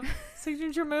signature. Yep.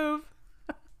 Signature move.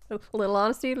 A little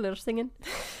honesty, a little singing.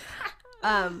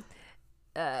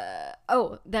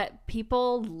 That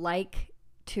people like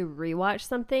to rewatch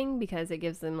something because it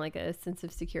gives them like a sense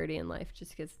of security in life,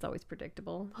 just because it's always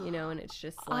predictable, and it's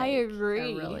just like I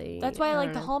agree. really, That's why I like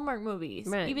don't the know. Hallmark movies.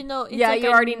 Right. Even though it's yeah, like you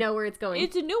already know where it's going.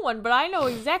 It's a new one, but I know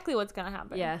exactly what's going to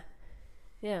happen. yeah.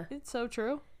 It's so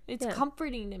true. It's Yeah.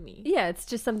 comforting to me. Yeah, it's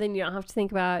just something you don't have to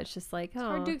think about. It's just like, It's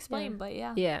hard to explain, but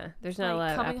yeah. Yeah, there's not a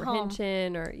like lot of coming home.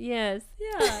 apprehension or yes,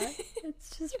 yeah.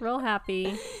 It's just real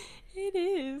happy. It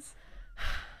is.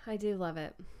 I do love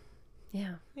it.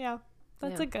 Yeah. Yeah.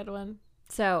 That's Yeah. a good one.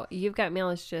 So You've Got Mail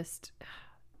is just,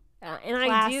 and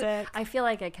Classic. I feel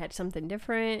like I catch something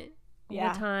different all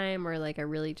Yeah. the time, or like I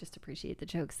really just appreciate the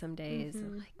jokes some days. Mhm.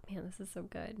 I'm like, man, this is so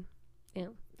good. Yeah.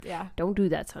 Yeah. Don't do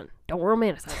that, son. Don't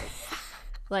romanticize it.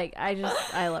 Like I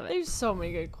love it. There's so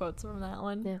many good quotes from that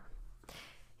one. Yeah.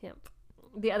 Yep.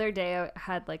 The other day I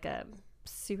had like a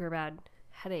super bad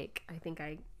headache. I think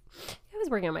I was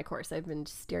working on my course. I've been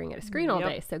staring at a screen all Yep.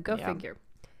 day, so go Yeah. figure.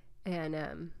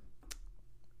 And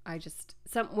I just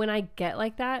when I get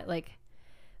like that, like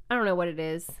I don't know what it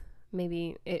is.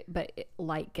 Maybe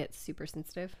light gets super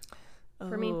sensitive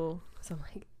for me. Ooh. So I'm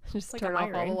like just like a turn off all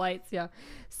the migraine. lights. Yeah.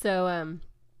 So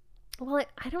well,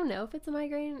 I don't know if it's a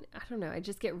migraine. I don't know. I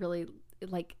just get really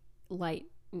like light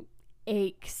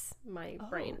aches my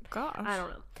brain. Oh, gosh. I don't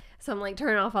know. So I'm like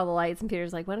turning off all the lights, and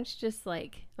Peter's like, "Why don't you just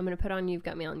like I'm gonna put on You've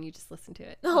Got Mail and you just listen to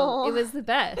it." Aw. It was the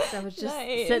best. I was just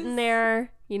Nice. sitting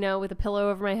there, with a pillow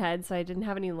over my head, so I didn't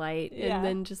have any light, Yeah. and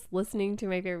then just listening to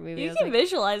my favorite movie. I You was can like,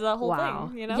 visualize that whole wow.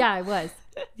 thing, you know? Yeah, I was.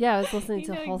 Yeah, I was listening You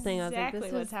to the know whole thing. I was like, exactly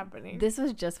this what's was happening. This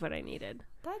was just what I needed.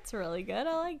 That's really good.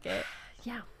 I like it.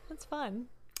 Yeah. That's fun.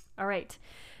 All right.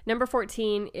 Number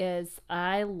 14 is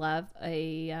I love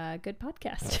a good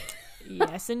podcast.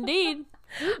 Yes, indeed.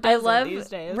 Who I doesn't love these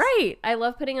days. right. I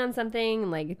love putting on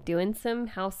something like doing some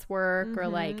housework or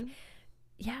like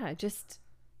Mhm. just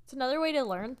It's another way to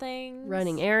learn things.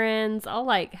 running errands. I'll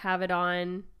like have it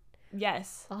on.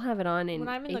 Yes. I'll have it on in When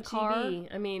I'm in the HEB. car.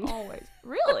 I mean, Always.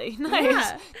 Really? Nice.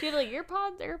 Yeah. Do you have like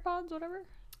AirPods, whatever?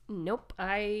 nope.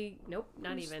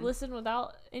 Not Just even. listen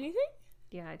without anything?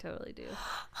 Yeah, I totally do.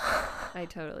 I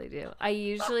totally do. I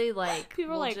usually like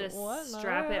People are will like, just "What?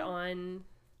 strap it No." on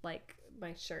like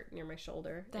my shirt near my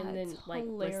shoulder. That's and then like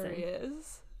hilarious. listen.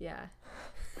 Yeah.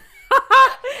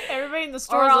 Everybody in the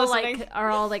store is listening. Or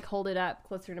I'll like hold it up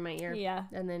closer to my ear. Yeah.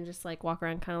 And then just like walk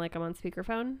around kind of like I'm on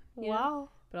speakerphone. You know? Wow.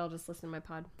 But I'll just listen to my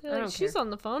pod. They're I like, don't she's care. on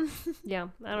the phone. Yeah,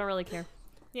 I don't really care.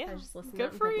 Yeah. I just listen.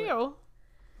 Good for you.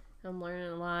 I'm learning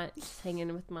a lot. Just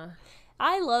hanging with my.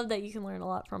 I love that you can learn a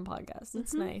lot from podcasts.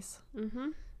 It's Mhm. nice. Mm-hmm.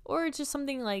 Or it's just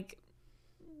something like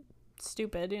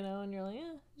stupid, you know, and you're like,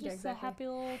 just Yeah, exactly. a happy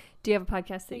little. Do you have a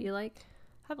podcast that you like?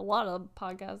 I have a lot of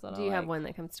podcasts that Do you have one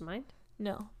that comes to mind?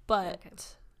 No, but Okay.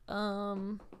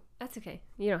 That's okay.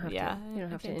 You don't have yeah, to. You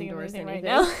don't have to can't think of endorse anything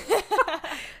anything. right now.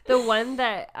 The one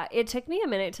that it took me a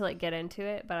minute to like get into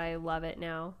it, but I love it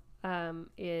now.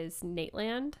 Is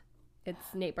Nateland. It's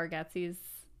Nate Bargatze's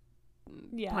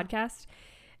podcast,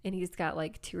 and he's got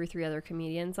like 2 or 3 other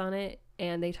comedians on it,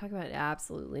 and they talk about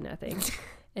absolutely nothing.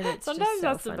 And it's Sometimes just so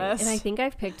that's funny. the best. And I think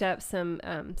I've picked up some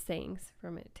sayings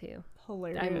from it too.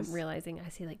 Hilarious. I'm realizing I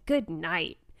say like "good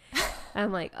night."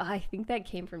 I'm like, I think that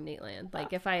came from Nateland.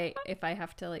 Like if I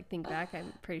have to like think back,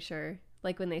 I'm pretty sure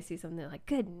like when they see something they're like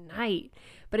 "good night,"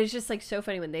 but it's just like so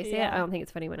funny when they say it. I don't think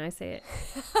it's funny when I say it,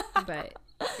 but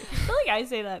I feel like I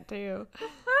say that too.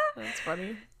 That's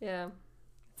funny. yeah,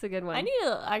 it's a good one. I need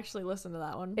to actually listen to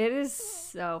that one. It is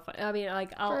so fun. I mean,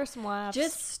 like I'll First laughs.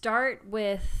 just start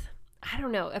with, I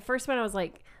don't know. At first when I was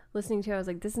like listening to it, I was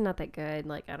like, this is not that good.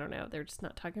 Like, I don't know. They're just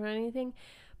not talking about anything.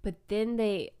 But then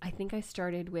I think I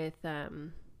started with,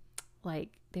 like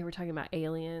they were talking about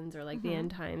aliens or like the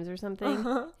end times or something.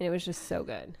 And it was just so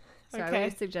good. So I Okay.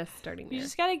 would suggest starting there. You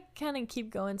just gotta kind of keep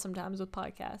going sometimes with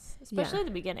podcasts, especially at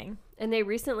the beginning. And they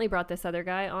recently brought this other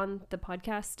guy on the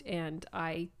podcast, and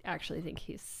I actually think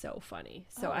he's so funny.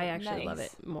 So Oh, I actually love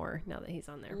nice. it more now that he's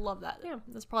on there. Love that. Yeah.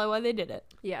 That's probably why they did it.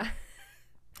 Yeah.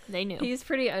 They knew. He's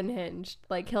pretty unhinged.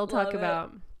 Like he'll Love talk it.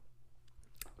 about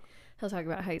how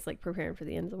he's like preparing for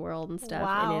the end of the world and stuff.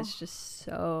 Wow. And it's just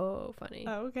so funny.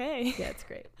 Okay. Yeah, it's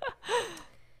great.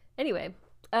 Anyway,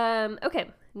 okay,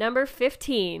 number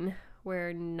 15.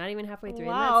 We're not even halfway through.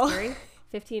 Wow. Isn't that scary?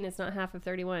 15 is not half of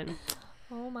 31.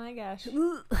 Oh my gosh.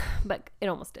 But it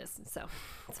almost is, so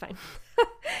it's fine.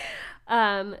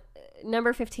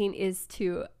 Number 15 is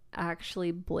to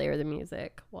actually blare the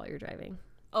music while you're driving.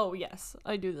 Oh yes,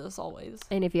 I do this always.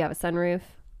 And if you have a sunroof,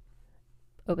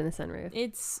 open the sunroof.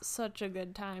 It's such a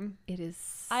good time. It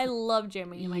is. I love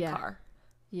jamming in my Yeah. car.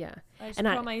 Yeah. I just And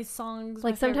put I- on my songs.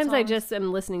 Like my favorite sometimes I songs. just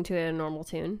am listening to it in a normal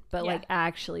tune, but Yeah. like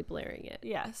actually blaring it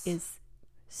yes is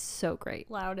so great.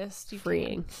 loudest you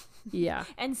Freeing. Yeah.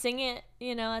 can. And sing it,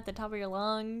 at the top of your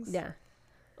lungs. Yeah.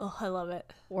 Oh, I love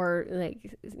it. Or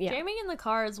like, yeah. Jamming in the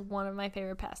car is one of my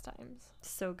favorite pastimes.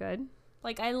 So good.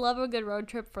 Like I love a good road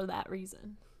trip for that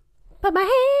reason. Put my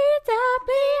hands up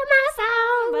in my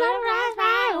song, but I rise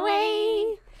right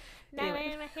away. Now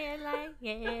Anyway. in my head like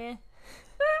yeah.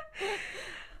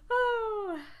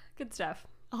 Oh, good stuff.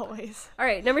 Always. All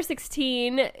right, number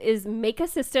 16 is make a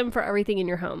system for everything in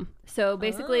your home. So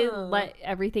basically, Oh. let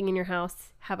everything in your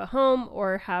house have a home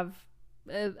or have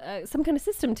some kind of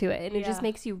system to it, and it just Yeah.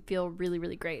 makes you feel really,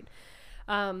 really great.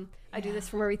 I do this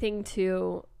from everything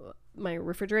to my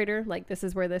refrigerator. Like, this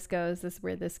is where this goes. This is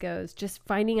where this goes. Just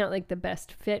finding out like the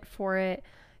best fit for it.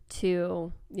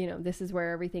 To this is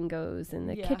where everything goes in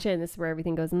the Yeah. kitchen. This is where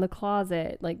everything goes in the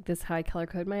closet. Like, this is how I color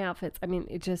code my outfits. I mean,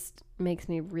 it just makes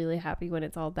me really happy when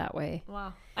it's all that way.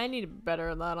 Wow. I need to be better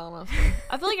at that, honestly.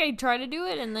 I feel like I try to do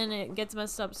it and then it gets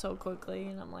messed up so quickly,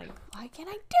 and I'm like, why can't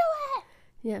I do it?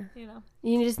 Yeah. You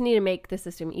You just need to make the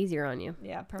system easier on you.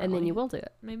 Yeah, apparently. And then you will do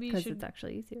it Maybe you because should it's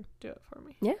actually easier. do it for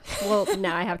me. Yeah. Well,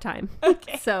 now I have time.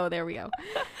 Okay. So there we go.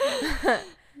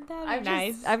 That'd be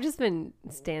nice. I've just been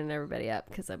standing everybody up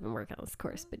because I've been working on this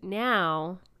course. But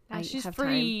now I She's have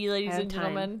free, time. ladies I have and time.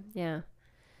 gentlemen. Yeah.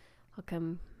 I'll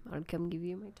come give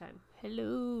you my time.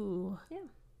 Hello.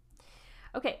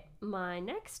 Okay. My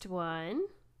next one.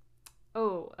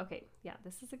 Oh, okay. Yeah,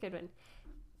 this is a good one.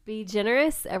 Be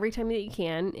generous every time that you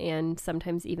can, and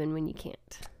sometimes even when you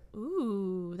can't.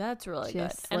 Ooh, that's really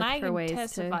Just good. And look I for can ways to-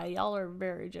 testify, y'all are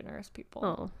very generous people.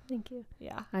 Oh, thank you.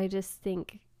 Yeah. I just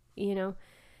think,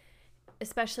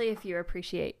 especially if you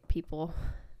appreciate people,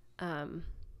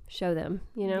 show them,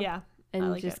 Yeah. and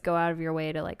like just it. go out of your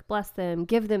way to like bless them,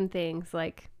 give them things,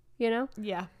 like, Yeah.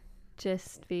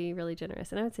 just be really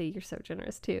generous. And I would say you're so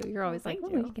generous too. You're always like,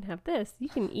 thank oh, you. you can have this. You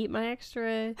can eat my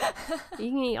extra. You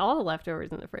can eat all the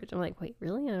leftovers in the fridge. I'm like, wait,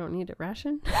 really? I don't need to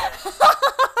ration?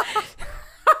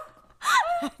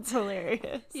 That's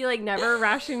hilarious. You like never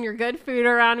ration your good food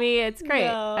around me. It's great.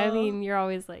 I No. mean, you're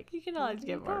always like, You can always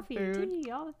get more coffee, food. tea,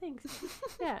 all the things.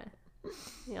 Yeah.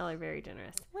 Y'all are very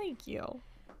generous. Thank you.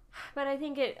 But I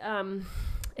think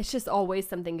it's just always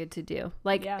something good to do.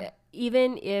 Like,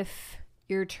 even if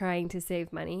you're trying to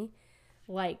save money,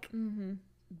 like,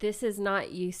 this is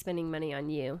not you spending money on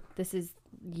you. This is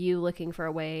you looking for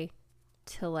a way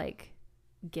to, like,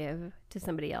 give to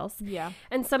somebody else. Yeah.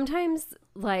 And sometimes,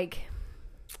 like,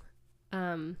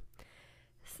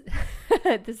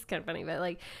 this is kind of funny, but,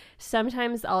 like,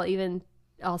 sometimes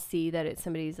I'll see that it's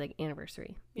somebody's, like,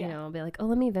 anniversary. You know, I'll be like, oh,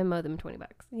 let me Venmo them $20,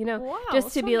 you know, wow, just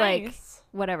to so be nice. like,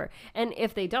 whatever. And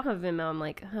if they don't have Venmo, I'm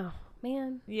like, oh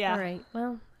man. Yeah. All right.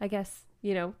 Well, I guess,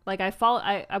 you know, like,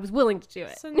 I was willing to do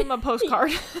it. Send them a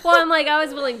postcard. Well, I'm like, I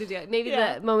was willing to do it. Maybe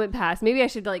the moment passed. Maybe I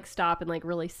should, like, stop and, like,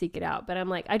 really seek it out. But I'm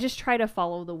like, I just try to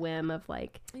follow the whim of,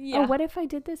 like, oh, what if I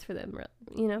did this for them?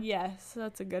 You know? Yes,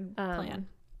 that's a good plan.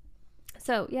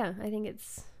 So, yeah, I think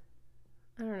it's,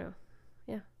 I don't know.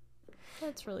 Yeah.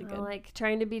 That's really good. Like,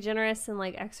 trying to be generous and,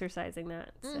 like, exercising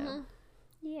that. So,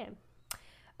 yeah.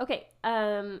 Okay.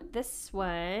 This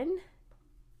one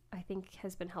I think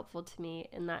has been helpful to me,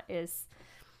 and that is,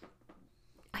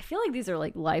 I feel like these are,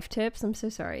 like, life tips. I'm so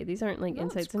sorry. These aren't, like,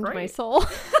 insights into my soul.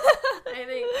 I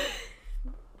think.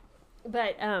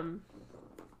 But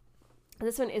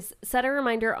this one is set a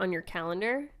reminder on your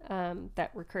calendar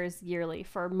that recurs yearly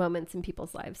for moments in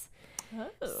people's lives.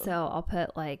 Oh. So I'll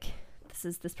put, like, this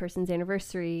is this person's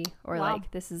anniversary, or like,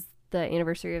 this is the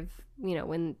anniversary of, you know,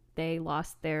 when they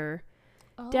lost their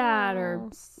dad or,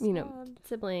 you know,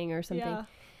 sibling or something.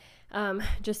 Yeah.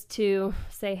 Just to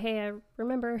say, hey, I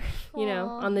remember, you know,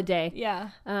 on the day. Yeah.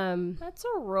 That's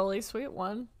a really sweet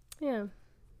one. Yeah.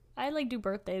 I, like, do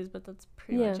birthdays, but that's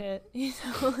pretty much it. You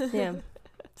know? Yeah.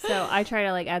 So I try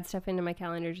to, like, add stuff into my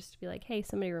calendar just to be like, hey,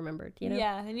 somebody remembered, you know?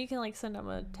 Yeah, and you can, like, send them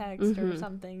a text or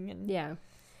something. And yeah.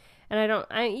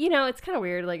 And you know, it's kind of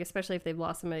weird, like, especially if they've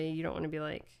lost somebody, you don't want to be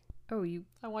like, oh,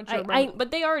 I want you to remember.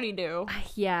 But they already do.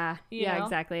 Yeah. You know?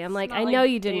 Exactly. I'm like, I know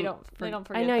you didn't. They don't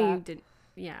forget I know that. you didn't.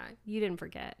 Yeah, you didn't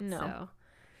forget. No. So I'll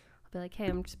be like, hey,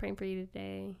 I'm just praying for you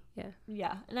today. Yeah.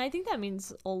 Yeah, and I think that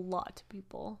means a lot to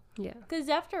people. Yeah. Because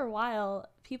after a while,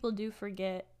 people do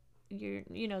forget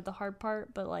you know, the hard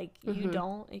part, but, like, you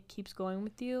don't. It keeps going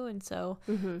with you, and so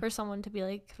for someone to be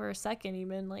like, for a second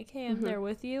even, like, hey, I'm there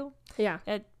with you. Yeah.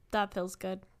 That feels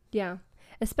good. Yeah.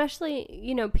 Especially,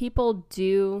 you know, people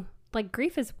do, like,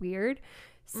 grief is weird.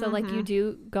 So, like, you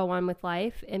do go on with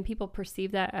life, and people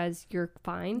perceive that as you're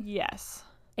fine. Yes.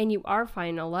 And you are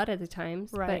fine a lot of the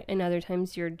times. Right. But in other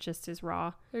times, you're just as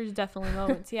raw. There's definitely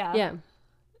moments, yeah. Yeah.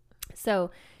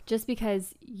 So, just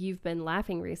because you've been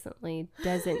laughing recently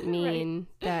doesn't mean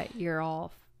that you're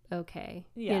all okay.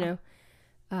 Yeah. You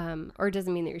know? Or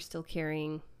doesn't mean that you're still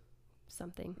carrying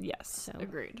something. Yes. So,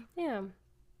 agreed. Yeah.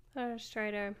 I just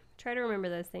try to remember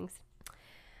those things.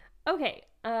 Okay.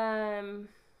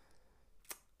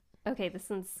 Okay, this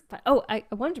one's fun. Oh, I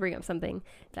wanted to bring up something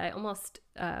that I almost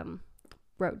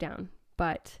wrote down,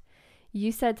 but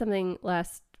you said something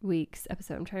last week's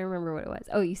episode. I'm trying to remember what it was.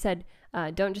 Oh, you said,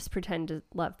 don't just pretend to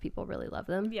love people, really love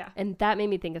them. Yeah. And that made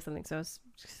me think of something, so I was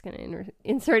just going to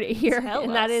insert it here.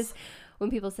 That is when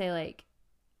people say, like,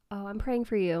 oh, I'm praying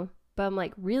for you, but I'm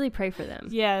like, really pray for them.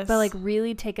 Yes. But, like,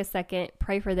 really take a second,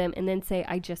 pray for them, and then say,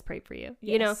 I just prayed for you.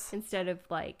 Yes. You know, instead of,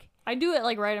 like... I do it,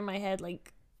 like, right in my head,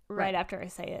 like, right after I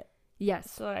say it.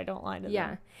 Yes. So that I don't lie to them.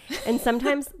 Yeah. And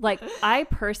sometimes, like, I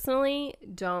personally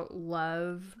don't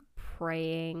love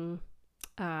praying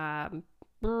in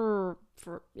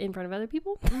front of other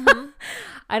people.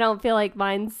 I don't feel like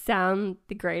mine sound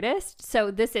the greatest.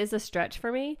 So this is a stretch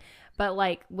for me. But,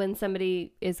 like, when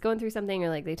somebody is going through something, or,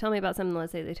 like, they tell me about something,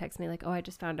 let's say they text me, like, oh, I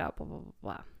just found out, blah, blah, blah,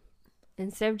 blah.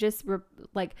 Instead of just,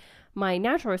 like, my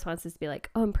natural response is to be like,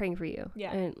 oh, I'm praying for you.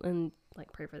 Yeah. And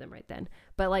like, pray for them right then.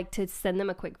 But, like, to send them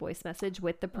a quick voice message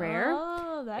with the prayer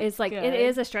is, like, good. it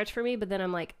is a stretch for me. But then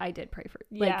I'm like, I did pray for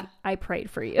you. Like, I prayed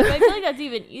for you. But I feel like that's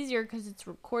even easier because it's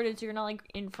recorded, so you're not, like,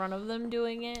 in front of them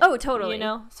doing it. Oh, totally. You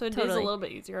know? So it is a little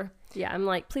bit easier. Yeah, I'm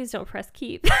like, please don't press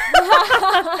keep.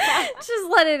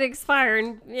 Just let it expire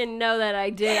and know that I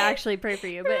did actually pray for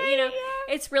you. But, you know,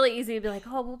 it's really easy to be like,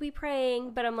 oh, we'll be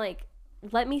praying. But I'm like,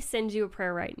 let me send you a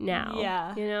prayer right now.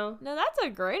 Yeah. You know? No, that's a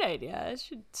great idea. I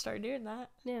should start doing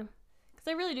that. Yeah. Because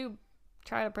I really do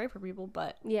try to pray for people,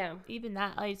 but even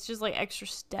that, like, it's just, like, extra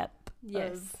step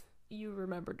of you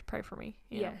remembered to pray for me.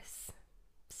 You know?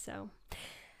 So,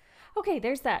 okay,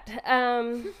 there's that.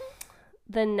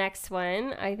 The next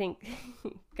one, I think,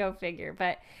 go figure,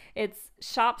 but it's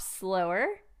shop slower.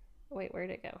 Wait, where'd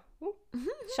it go?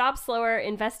 Shop slower.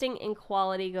 Investing in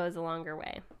quality goes a longer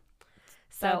way.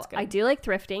 So I do like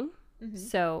thrifting.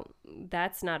 So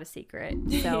that's not a secret.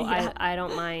 So I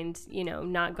don't mind, you know,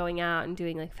 not going out and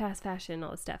doing, like, fast fashion,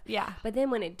 all this stuff. Yeah. But then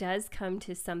when it does come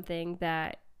to something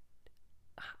that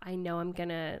I know I'm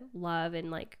gonna love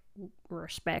and like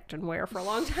respect and wear for a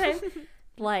long time,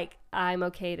 like I'm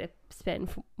okay to spend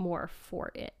more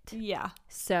for it. Yeah.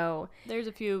 So there's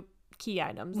a few key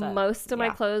items that, most of my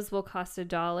clothes will cost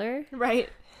 $1. Right.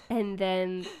 And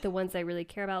then the ones I really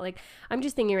care about, like I'm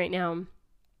just thinking right now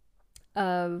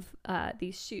of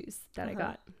these shoes that I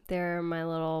got. They're my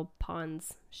little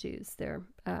Pond's shoes. They're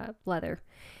leather.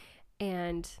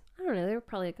 And I don't know, they were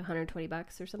probably like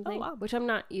 $120 or something. Oh, wow. Which I'm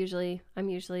usually,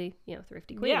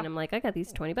 thrifty queen. Yeah. I'm like, I got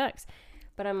these $20.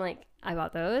 But I'm like, I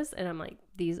bought those and I'm like,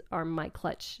 these are my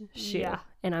clutch shoe. Yeah.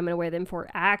 And I'm going to wear them for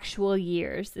actual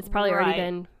years. It's probably already Right.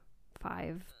 been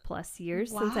 5+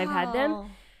 years since I've had them. Wow.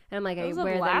 And I'm like, Those I have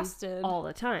wear lasted. them all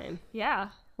the time. Yeah.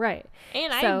 Right.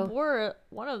 And So- I wore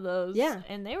one of those. Yeah.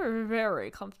 And they were very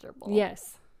comfortable.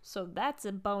 Yes. So that's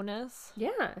a bonus. Yeah.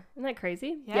 Isn't that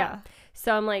crazy? Yeah.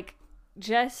 So I'm like,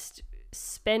 just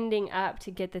spending up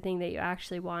to get the thing that you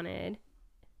actually wanted.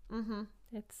 Mm-hmm.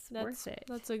 It's That's worth it.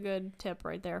 That's a good tip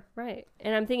right there. Right.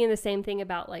 And I'm thinking the same thing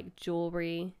about like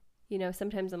jewelry. You know,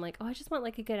 sometimes I'm like, oh, I just want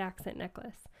like a good accent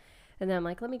necklace. And then I'm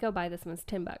like, let me go buy this one's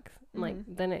 $10. I'm like,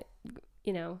 then it,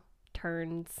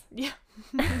 turns Yeah.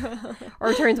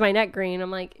 or turns my neck green.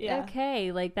 I'm like, Yeah.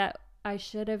 okay, like that. I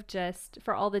should have just,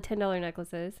 for all the $10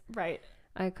 necklaces, Right.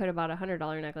 I could have bought a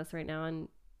 $100 necklace right now and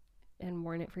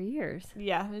worn it for years.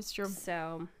 Yeah, it's true.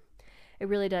 So it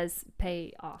really does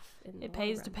pay off. It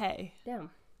pays to pay. Yeah.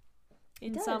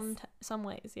 In does. some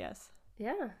ways, yes.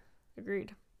 Yeah.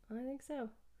 Agreed. I think so.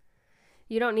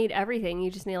 You don't need everything. You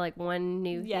just need like one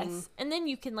new Yes. thing. And then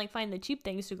you can like find the cheap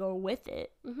things to go with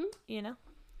it, Mm-hmm. you know?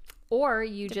 Or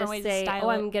you Different just ways to say, style oh,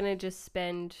 it. I'm going to just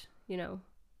spend,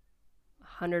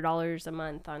 $100 a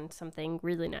month on something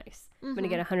really nice. I'm going to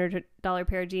get a $100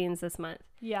 pair of jeans this month.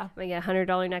 Yeah. I'm going to get a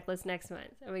 $100 necklace next month.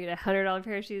 I'm going to get a $100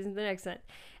 pair of shoes the next month.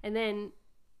 And then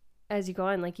as you go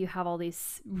on, like you have all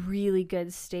these really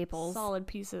good staples Solid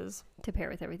pieces. to pair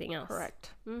with everything else.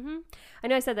 Correct. Mm-hmm. I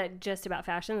know I said that just about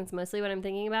fashion. That's mostly what I'm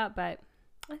thinking about, but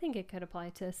I think it could apply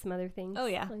to some other things. Oh,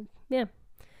 yeah. Like, yeah.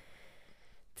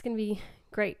 It's going to be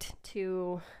great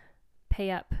to pay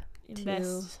up.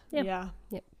 Invest. yeah.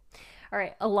 Yeah. All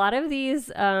right. A lot of these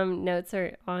notes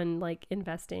are on like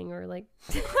investing or like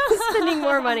spending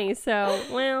more money. So,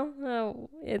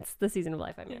 it's the season of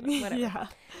life I'm in. Whatever.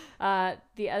 Yeah.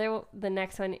 The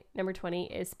next one, number 20,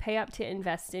 is pay up to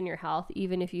invest in your health,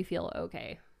 even if you feel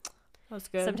okay. That's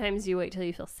good. Sometimes you wait till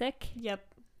you feel sick. Yep.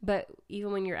 But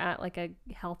even when you're at like a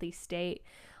healthy state,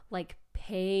 like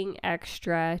paying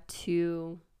extra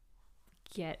to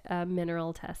get a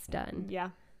mineral test done. Yeah.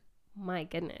 My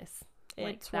goodness.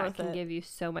 It's that worth can it. give you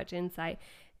so much insight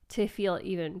to feel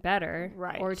even better.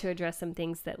 Right. Or to address some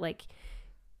things that like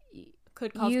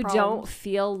Could cause you problems. don't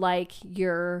feel like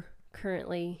you're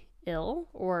currently ill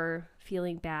or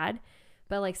feeling bad.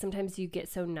 But like sometimes you get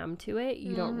so numb to it,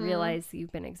 you don't realize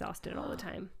you've been exhausted all the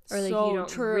time. Or like So you don't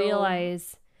true.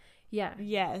 realize. Yeah.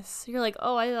 Yes. You're like,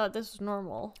 oh, I thought this was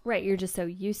normal. Right. You're just so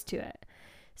used to it.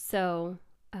 So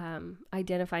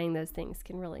identifying those things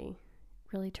can really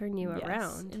turn you Yes.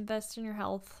 around. Invest in your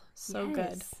health. So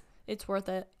good. Yes. It's worth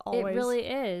it. Always. It really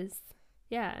is.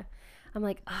 Yeah. I'm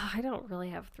like, I don't really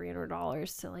have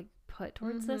 $300 to like put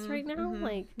towards this right now.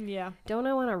 Like, Yeah. don't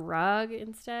I want a rug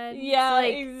instead? Yeah,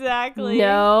 Like, exactly.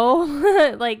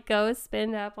 no. Like, go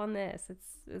spend up on this.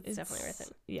 It's definitely worth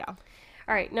it. Yeah.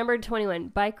 All right. Number 21.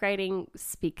 Bike riding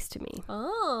speaks to me.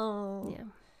 Oh. Yeah.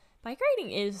 Bike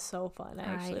riding is so fun. I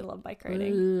actually love bike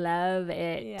riding. Love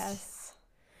it. Yes.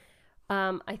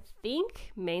 I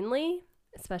think mainly,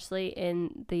 especially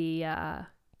in the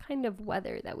kind of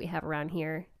weather that we have around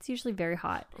here, it's usually very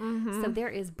hot. So there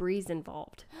is breeze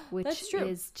involved, which That's true.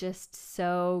 is just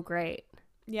so great.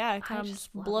 Yeah, it I kind of just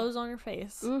just love blows on your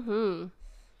face. Mm-hmm.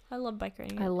 I love bike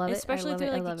riding. I love it. I Especially love through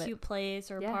it. I like love a it. cute place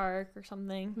or Yeah. park or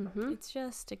something. Mhm. It's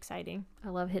just exciting. I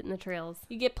love hitting the trails.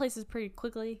 You get places pretty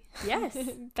quickly. Yes.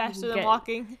 Faster You than get-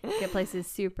 walking. Get places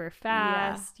super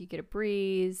fast. You get a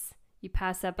breeze. You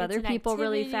pass up other It's an people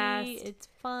really fast. activity, It's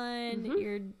fun. Mhm.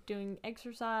 You're doing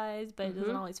exercise, but it doesn't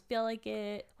Mhm. always feel like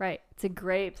it. Right. It's a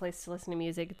great place to listen to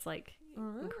music. It's like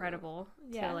incredible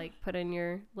Yeah. to like put in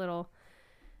your little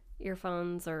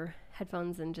earphones or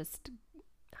headphones and just,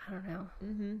 I don't know.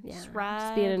 Mm-hmm. Yeah. Just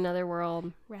Just be in another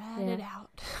world. ride Yeah. it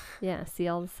out. Yeah. See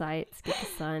all the sights, get the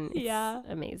sun. It's Yeah.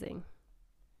 amazing.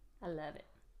 I love it.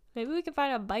 Maybe we can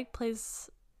find a bike place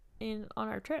on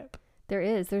our trip.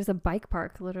 There's a bike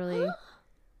park literally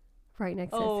right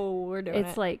next to us. Oh, we're doing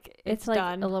It's it. like, It's like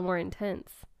done. a little more intense,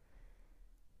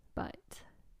 but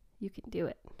you can do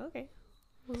it. Okay,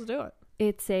 let's do it.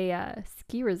 It's a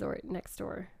ski resort next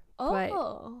door. But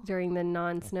Oh, during the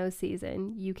non-snow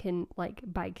season, you can like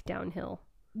bike downhill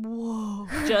Whoa.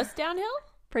 Just downhill?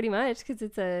 Pretty much, because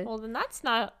it's Well, then that's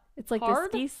not it's like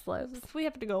hard. the ski slopes. If we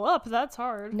have to go up, that's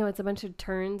hard. No, it's a bunch of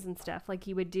turns and stuff like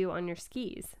you would do on your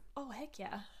skis, Oh, heck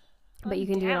yeah. but you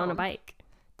can do it on a bike.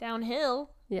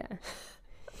 Downhill. Yeah,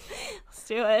 Let's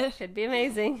do it. should be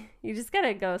amazing. You just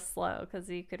gotta go slow because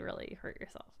you could really hurt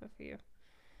yourself if you.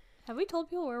 Have we told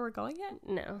people where we're going yet?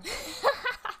 No.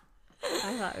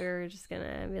 I thought we were just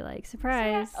gonna be like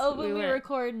surprise. Oh, but we went.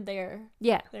 record there.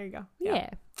 Yeah. There you go. Yeah.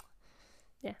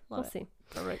 Love We'll it. see.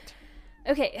 Perfect.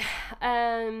 Okay.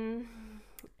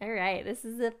 All right. This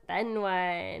is a fun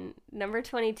one. Number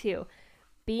 22.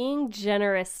 Being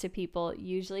generous to people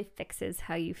usually fixes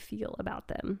how you feel about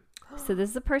them. So this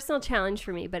is a personal challenge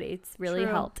for me, but it's really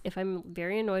True. helped. If I'm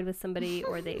very annoyed with somebody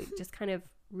or they just kind of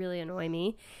really annoy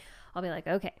me, I'll be like,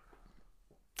 okay,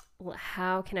 well,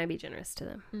 how can I be generous to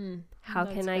them? How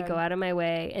that's can I good. go out of my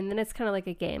way? And then it's kind of like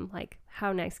a game. Like,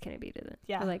 how nice can I be to them?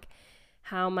 Yeah. Or like,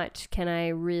 how much can I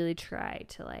really try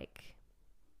to like,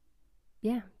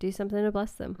 do something to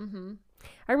bless them? Mm-hmm.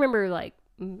 I remember like,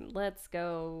 let's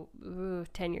go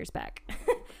 10 years back.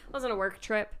 I was on a work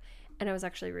trip and I was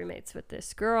actually roommates with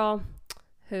this girl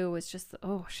who was just,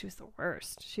 she was the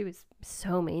worst. She was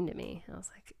so mean to me. I was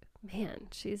like, man,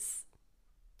 she's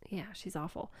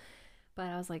awful. But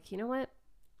I was like, you know what?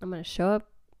 I'm going to show up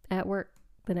at work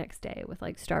the next day with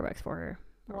like Starbucks for her.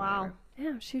 or Wow. whatever.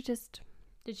 Yeah, she just,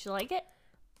 Did she like it?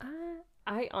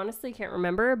 I honestly can't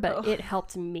remember, but Oh. it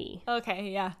helped me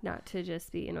Okay, yeah. not to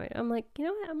just be annoyed. I'm like, you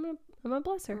know what? I'm gonna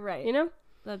bless her. Right. You know?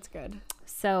 That's good.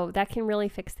 So that can really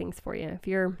fix things for you. If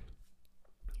you're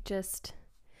just,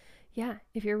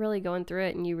 if you're really going through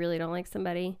it and you really don't like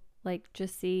somebody, like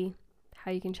just see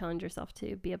how you can challenge yourself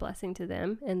to be a blessing to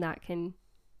them. And that can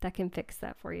fix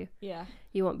that for you. Yeah.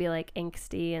 You won't be like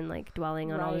angsty and like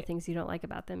dwelling on all the Right. things you don't like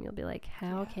about them. You'll be like,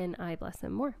 how can I bless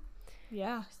them more?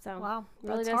 Yeah. So Wow.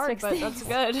 really That's does hard, fix but things. that's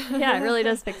good. Yeah, it really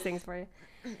does fix things for you.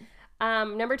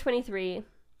 Number 23,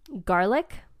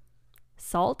 garlic,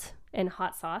 salt, and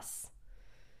hot sauce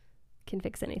can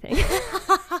fix anything.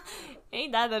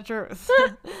 Ain't that the truth?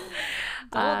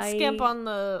 Don't I- skimp on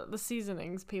the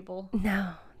seasonings, people.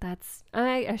 No,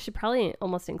 I should probably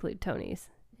almost include Tony's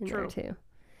in there True. too.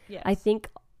 Yes. I think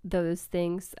those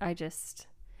things They're just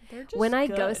when I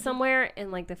go good. somewhere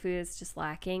and like the food is just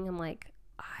lacking, I'm like,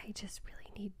 I just really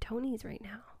need Tony's right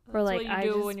now. That's or like what you I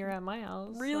do just when you're at my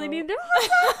house. really so. need them.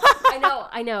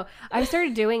 I know. I've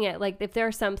started doing it. Like if there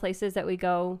are some places that we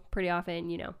go pretty often,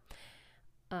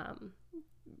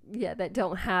 that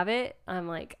don't have it, I'm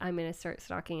like, I'm going to start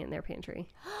stocking in their pantry.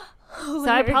 So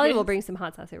I probably will bring some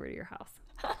hot sauce over to your house.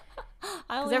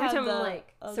 Because every time I'm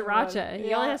like, sriracha.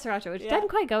 You only have sriracha, which doesn't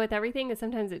quite go with everything. And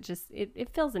sometimes it just, it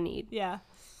fills a need. Yeah.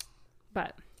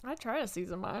 But I try to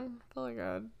season mine. I feel like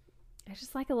I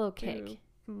just like a little kick.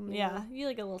 Yeah. You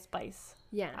like a little spice.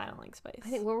 Yeah. I don't like spice. I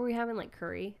think, what were we having? Like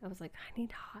curry? I was like, I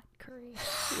need hot curry.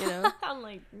 You know? I'm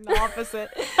like the opposite.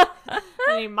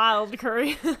 I need mild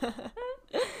curry.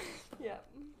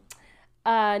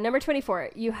 Yeah. Number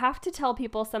 24, you have to tell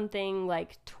people something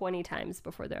like 20 times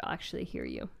before they'll actually hear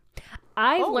you.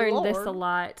 I've learned this a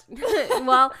lot.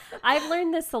 Well, I've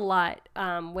learned this a lot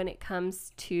when it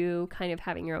comes to kind of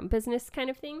having your own business kind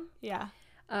of thing. Yeah.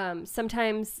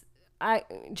 Sometimes I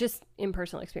just in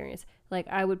personal experience, like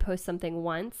I would post something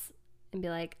once and be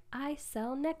like, I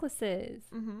sell necklaces.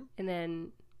 Mm-hmm. And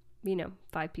then,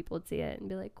 5 people would see it and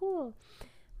be like, cool,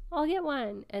 I'll get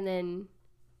one. And then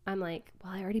I'm like,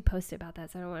 well, I already posted about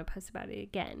that, so I don't want to post about it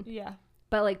again. Yeah.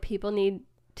 But like people need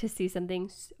to see something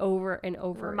over and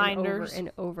over Reminders.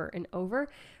 and over and over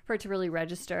for it to really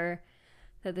register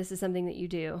that this is something that you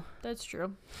do. That's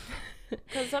true.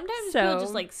 Because sometimes So- people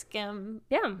just like skim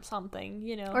Yeah.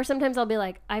 something, Or sometimes I'll be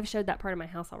like, I've showed that part of my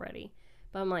house already.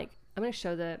 But I'm like, I'm going to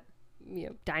show the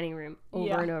dining room over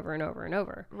Yeah. and over and over and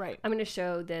over. Right. I'm going to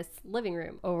show this living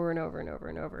room over and over and over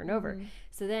and over and over. Mhm.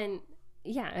 So then,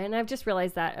 and I've just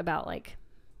realized that about like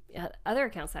other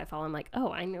accounts that I follow. I'm like,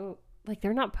 oh, I know, like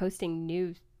they're not posting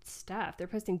new stuff. They're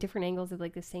posting different angles of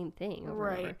like the same thing over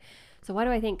and Right. over. So why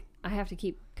do I think I have to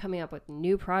keep coming up with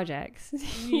new projects,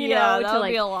 Yeah, that to would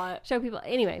like be a lot. show people?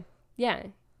 Anyway, yeah.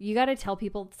 You got to tell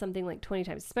people something like 20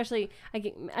 times, especially,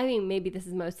 I mean, maybe this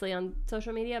is mostly on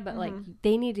social media, but like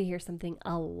they need to hear something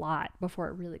a lot before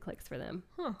it really clicks for them.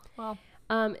 Huh. Wow.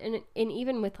 And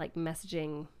even with like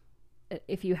messaging,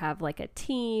 if you have like a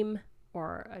team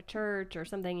or a church or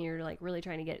something, you're like really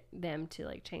trying to get them to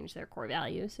like change their core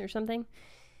values or something,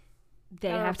 they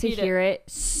Gotta have to repeat hear it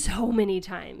so many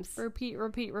times.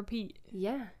 Repeat.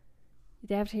 Yeah.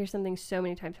 They have to hear something so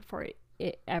many times before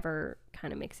it ever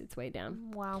kind of makes its way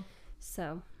down. Wow.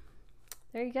 So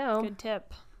there you go. Good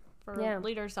tip. for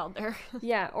leaders out there.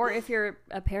 Yeah, or if you're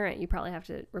a parent, you probably have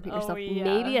to repeat yourself yeah.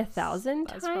 maybe 1,000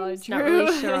 That's probably times. true. Not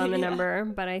really sure on the Yeah. number,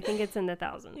 but I think it's in the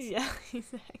thousands. Yeah,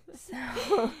 exactly.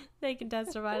 So, They can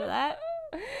testify to that.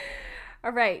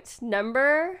 all right,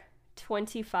 number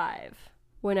 25.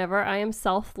 Whenever I am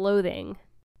self-loathing,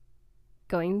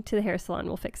 going to the hair salon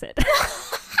will fix it.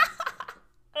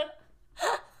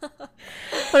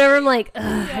 Whenever I'm like,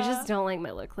 ugh, I just don't like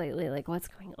my look lately. Like, what's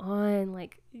going on?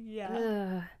 Like, Yeah.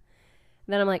 ugh.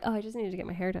 Then I'm like, oh, I just need to get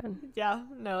my hair done. Yeah.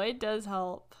 No, it does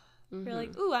help. You're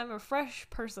like, ooh, I'm a fresh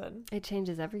person. It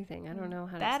changes everything. I don't know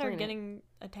how to That or explain it. getting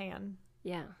a tan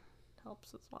Yeah.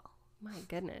 helps as well. My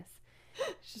goodness.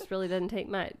 It just really doesn't take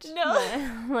much. No.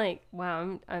 But, like,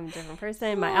 wow, I'm a different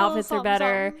person. My Well, outfits are something,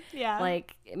 better. something. Yeah.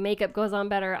 Like, makeup goes on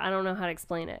better. I don't know how to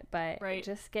explain it, but Right.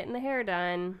 just getting the hair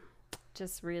done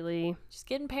just really, just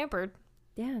getting pampered.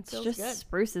 yeah, it Feels just good.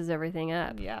 spruces everything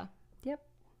up. Yeah.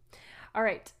 All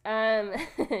right.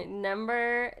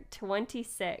 Number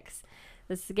 26.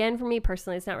 This is again for me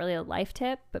personally. It's not really a life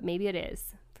tip, but maybe it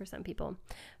is for some people.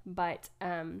 But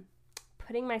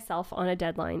putting myself on a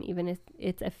deadline, even if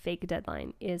it's a fake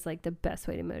deadline, is like the best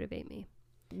way to motivate me.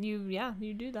 You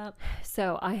do that.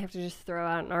 So I have to just throw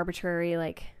out an arbitrary,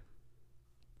 like,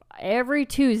 every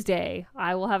Tuesday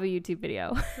I will have a YouTube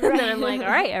video. And then I'm like, all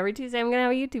right, every Tuesday I'm gonna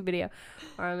have a YouTube video.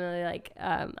 Or I'm really like,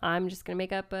 I'm just gonna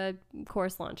make up a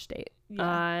course launch date. Yeah.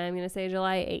 I'm gonna say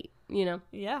July 8. You know,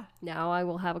 Yeah. now I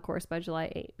will have a course by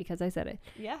July 8 because I said it.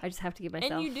 Yeah. I just have to give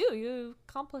myself. And you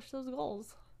accomplish those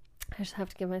goals. I just have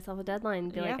to give myself a deadline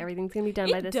and be like, Yeah. everything's gonna be done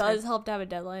by It this does time. help to have a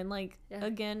deadline. Like, Yeah.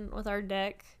 again, with our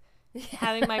deck,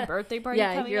 having my birthday party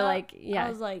Yeah, coming you're up, like, yeah. I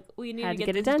was like, we need Had to to get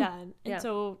get it this done. done. Yeah. And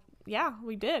so, yeah,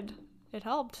 we did. It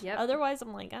helped. Yep. Otherwise,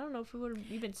 I'm like, I don't know if we would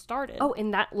have even started. Oh,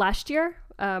 and that last year,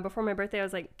 before my birthday, I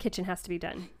was like, kitchen has to be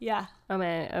done. yeah. I'm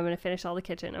gonna finish all the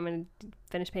kitchen. I'm gonna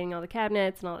finish painting all the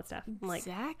cabinets and all that stuff. I'm like,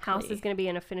 Exactly. house is gonna be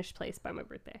in a finished place by my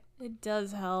birthday. It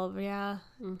does help. Yeah.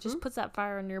 Just puts that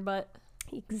fire in your butt.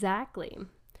 Exactly.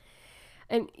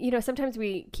 And you know, sometimes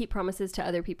we keep promises to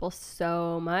other people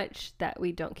so much that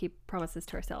we don't keep promises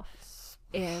to ourselves.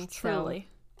 And Truly.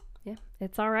 so, yeah,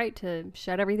 it's all right to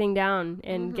shut everything down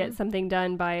and get something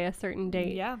done by a certain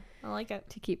date. Yeah. I like it.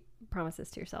 To keep promises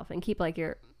to yourself and keep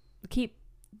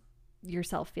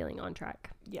yourself feeling on track.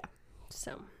 Yeah.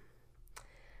 So,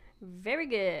 very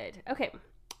good. Okay.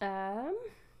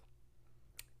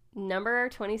 Number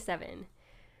 27.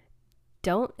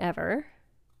 Don't ever,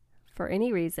 for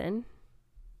any reason,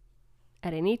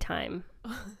 at any time,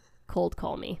 cold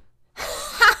call me.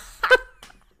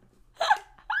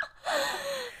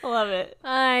 Love it.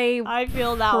 I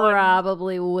feel that one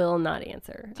probably will not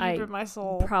answer. deep in my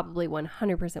soul. Probably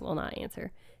 100% will not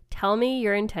answer. Tell me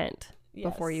your intent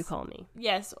before you Yes. call me.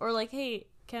 Yes. Or like, hey,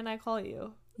 can I call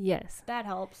you? Yes. That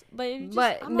helps. But if you just,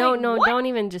 But I'm no, like, no, what? don't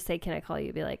even just say, can I call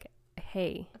you? Be like,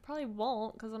 hey. I probably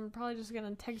won't because I'm probably just going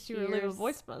to text you or leave a Here's-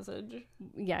 voice message.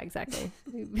 Yeah, exactly.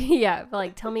 Yeah, but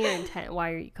like, tell me your intent. Why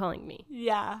are you calling me?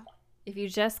 Yeah. If you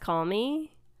just call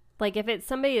me, like if it's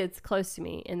somebody that's close to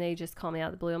me and they just call me out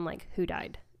of the blue, I'm like, who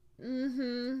died?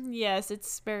 Mm-hmm. Yes,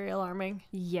 it's very alarming.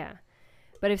 Yeah.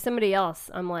 But if somebody else,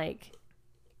 I'm like,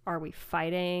 are we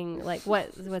fighting? Like,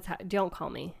 don't call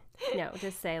me. No,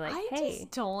 just say like, I hey.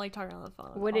 just don't like talking on the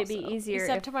phone. Would it be also. easier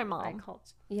Except if to my I mom. called?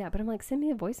 Yeah, but I'm like, send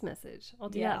me a voice message. I'll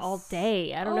do that all Yes.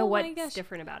 day. I don't Oh know my what's gosh.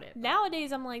 different about it.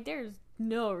 Nowadays, I'm like, there's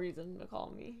no reason to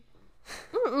call me.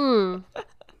 Mm-mm.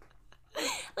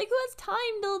 Like, who has time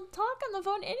to talk on the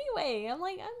phone anyway? I'm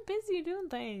like, I'm busy doing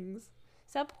things.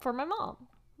 Except for my mom.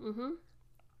 Mm-hmm.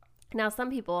 Now, some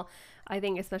people, I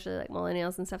think, especially like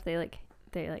millennials and stuff, they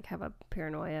have a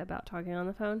paranoia about talking on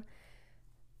the phone.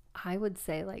 I would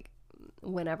say like,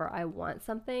 whenever I want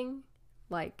something,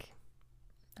 like,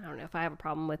 I don't know, if I have a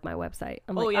problem with my website,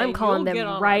 I'm like, I'm calling you'll get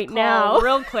on them a right call now.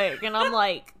 real quick, and I'm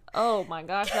like, oh my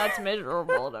gosh, that's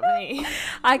miserable to me.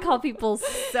 I call people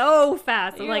so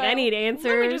fast. I'm You're like, I need answers.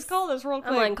 Let me just call this real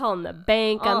quick. I'm like calling the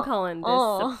bank. I'm calling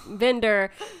this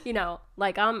vendor. You know,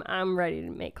 like I'm ready to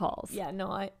make calls. yeah,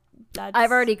 no, that's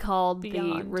I've already called the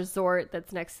beyond. resort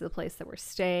that's next to the place that we're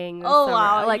staying. this Oh, summer.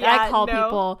 wow. Like Yeah, I call no.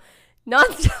 people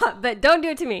nonstop, but don't do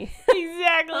it to me.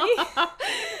 exactly.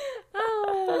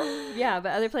 Yeah,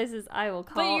 but other places I will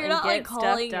call But you're and not get like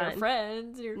calling stuff your done.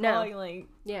 friends. You're No. calling like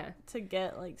Yeah, to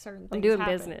get like certain things. I'm doing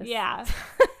happen. business. Yeah.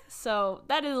 So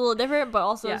that is a little different, but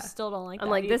also Yeah. still don't like. I'm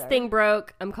that like, this either. thing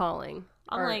broke. I'm calling.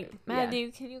 I'm Or- like, yeah.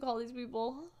 Matthew, can you call these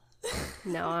people?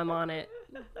 No, I'm on it.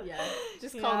 Yeah.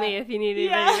 Just call me if you need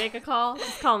anybody to make a call.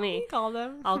 Just call me. Call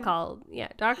them. I'll call. Yeah.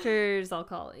 Doctors. I'll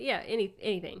call. Yeah.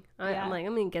 Anything. I'm like,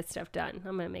 I'm going to get stuff done.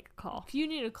 I'm going to make a call. If you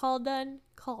need a call done,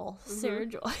 call Sarah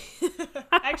Joy.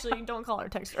 Actually, don't call her.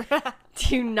 Text her.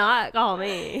 Do not call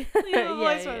me. Leave a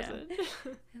voice message.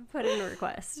 Put in a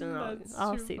request and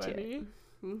I'll see to it.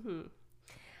 Mm-hmm.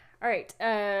 All right.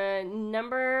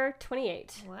 Number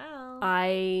 28. Wow.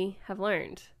 I have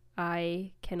learned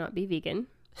I cannot be vegan.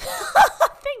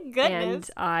 Thank goodness. And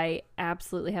I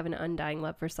absolutely have an undying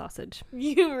love for sausage.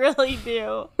 You really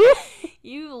do.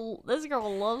 This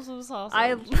girl loves some sausage.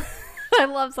 I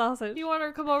love sausage. You want her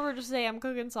to come over to say, I'm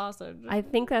cooking sausage. I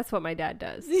think that's what my dad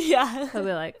does. Yeah. He'll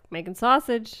be like, making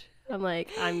sausage. I'm like,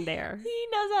 I'm there. He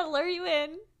knows how to lure you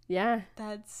in. Yeah.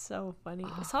 That's so funny.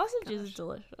 Sausage is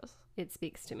delicious. It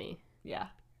speaks to me. Yeah.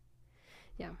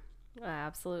 Yeah. I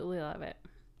absolutely love it.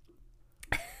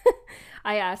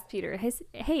 I asked Peter,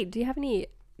 hey, do you have any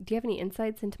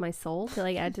insights into my soul to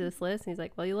like add to this list? And he's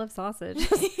like, well, you love sausage.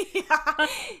 Yeah.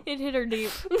 It hit her deep.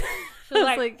 She's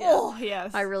like, oh,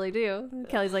 yes. I really do.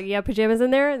 Kelly's like, yeah, pajamas in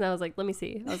there? And I was like, let me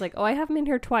see. I was like, oh, I have them in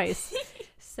here twice.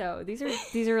 So these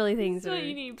are really things. So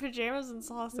you need pajamas and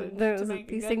sausage.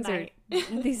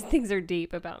 These things are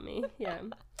deep about me. Yeah.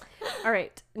 All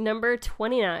right. Number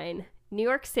 29. New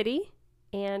York City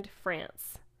and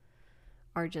France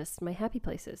are just my happy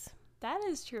places. That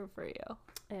is true for you.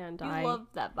 And I love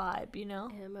that vibe, you know?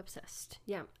 I'm obsessed.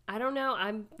 Yeah. I don't know.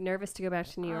 I'm nervous to go back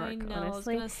to New York, I know.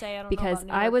 honestly. I was gonna say, I don't because know about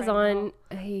New York I was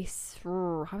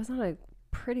right I was on a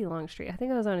pretty long streak. I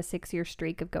think I was on a 6-year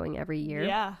streak of going every year.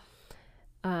 Yeah.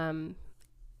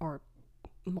 Or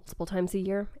multiple times a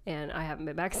year, and I haven't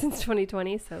been back since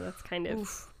 2020, so that's kind of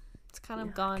it's kind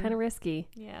of gone. Kind of risky.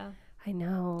 Yeah. I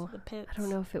know. The pits. I don't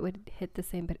know if it would hit the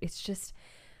same, but it's just,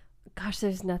 gosh,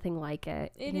 there's nothing like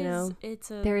it.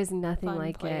 There is nothing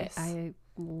like place. it. I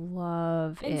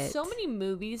love it. And so many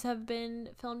movies have been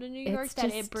filmed in New York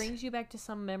that it brings you back to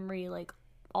some memory, like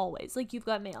always. Like You've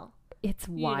Got Mail. It's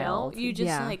wild. You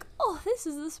just like, oh, this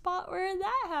is the spot where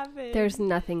that happened. There's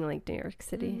nothing like New York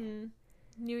City.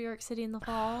 Mm-hmm. New York City in the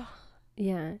fall.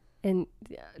 Yeah. And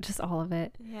just all of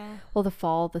it. Yeah. Well, the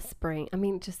fall, the spring. I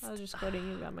mean, just. I was just quoting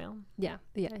You Got Mail. Yeah.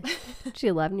 Yeah. Do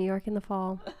you love New York in the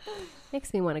fall?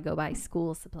 Makes me want to go buy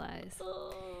school supplies.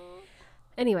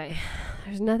 Anyway,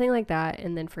 there's nothing like that.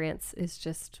 And then France is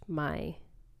just my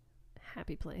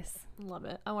happy place. Love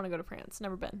it. I want to go to France.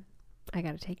 Never been. I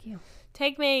got to take you.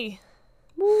 Take me.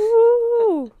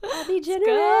 Woo! I'll be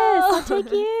generous. I'll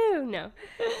take you. No.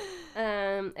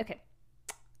 Okay.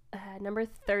 Number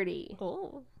 30.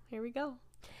 Oh, here we go.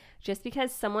 Just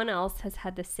because someone else has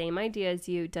had the same idea as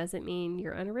you doesn't mean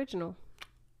you're unoriginal.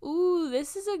 Ooh,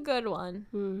 this is a good one.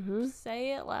 Mm-hmm.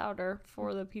 Say it louder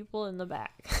for the people in the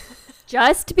back.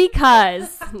 Just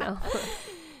because. No.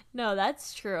 No,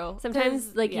 that's true.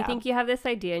 Sometimes, you think you have this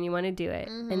idea and you want to do it,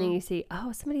 and then you see,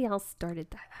 oh, somebody else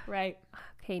started that. Right.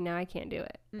 Okay, now I can't do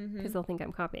it because they'll think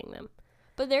I'm copying them.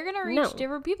 But they're going to reach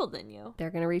different people than you. They're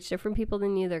going to reach different people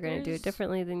than you. They're going to do it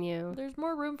differently than you. There's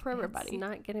more room for everybody. It's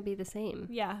not going to be the same.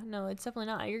 Yeah, no, it's definitely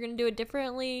not. You're going to do it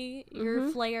differently, your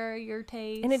flair, your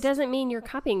taste. And it doesn't mean you're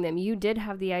copying them. You did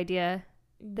have the idea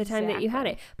the time that you had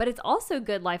it. But it's also a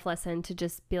good life lesson to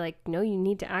just be like, no, you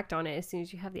need to act on it as soon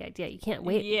as you have the idea. You can't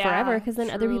wait forever because then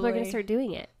other people are going to start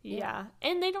doing it. Yeah.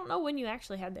 And they don't know when you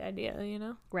actually had the idea, you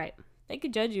know? Right. They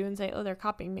could judge you and say, oh, they're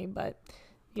copying me, but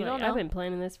you don't know. I've been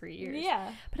planning this for years. Yeah.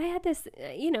 But I had this,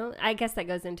 I guess that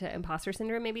goes into imposter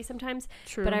syndrome maybe sometimes.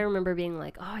 True. But I remember being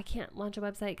like, oh, I can't launch a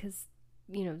website because,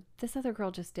 this other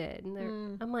girl just did.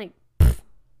 And I'm like,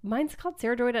 mine's called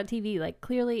SarahJoy.tv. Like,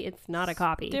 clearly it's not a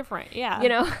copy. Different, yeah.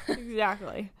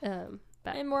 Exactly.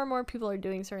 But and more people are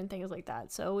doing certain things like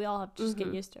that. So we all have to just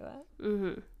get used to it.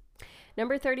 Mm-hmm.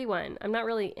 Number 31. I'm not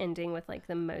really ending with like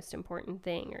the most important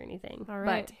thing or anything. All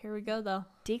right. But here we go, though.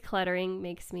 Decluttering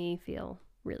makes me feel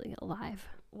really alive.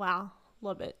 Wow.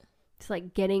 Love it. It's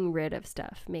like getting rid of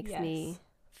stuff makes me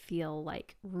feel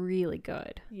like really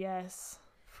good. Yes.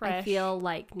 Fresh. I feel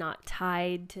like not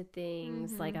tied to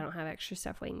things. Like I don't have extra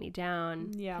stuff weighing me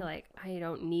down. Yeah. I feel like I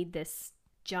don't need this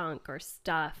junk or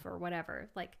stuff or whatever.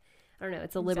 Like, I don't know.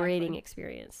 It's a liberating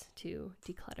experience to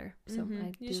declutter. So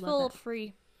I you just do feel love that.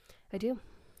 free. I do.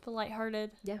 Feel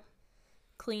lighthearted. Yeah.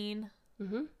 Clean.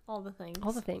 Mm-hmm. All the things.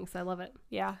 All the things. I love it.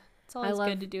 Yeah. It's always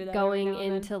good to do that. Going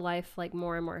into life like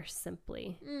more and more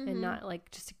simply and not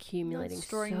like just accumulating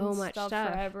so much stuff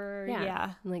forever.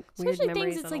 Yeah. And, like especially weird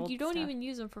memories. Things it's like you don't even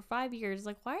use them for 5 years.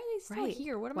 Like, why are they still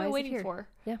here? What am I waiting for?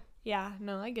 Yeah. Yeah.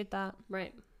 No, I get that.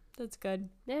 Right. That's good.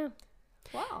 Yeah.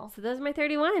 Wow. So those are my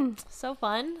 31. So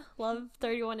fun. Love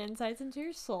 31 insights into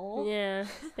your soul. Yeah.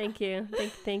 Thank you.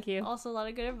 Thank you. Also a lot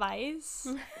of good advice.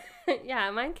 Yeah,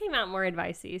 mine came out more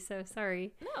advicey, so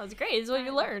sorry. No, it's great. It's what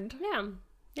you learned.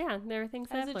 Yeah, there are things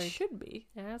As I've it learned. should be.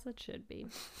 As it should be.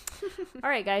 All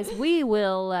right, guys, we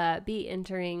will be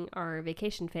entering our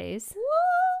vacation phase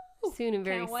soon and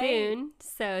very Can't wait. soon.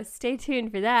 So stay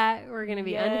tuned for that. We're going to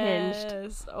be unhinged.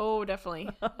 Yes. Oh, definitely.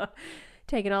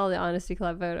 Taking all the Honesty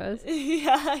Club photos.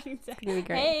 Yeah, exactly. It's going to be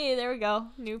great. Hey, there we go.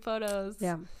 New photos.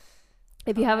 Yeah.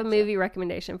 If you have a movie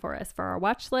recommendation for us for our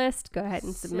watch list, go ahead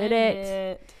and submit Send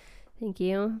it. Thank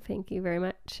you. Thank you very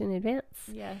much in advance.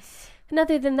 Yes. And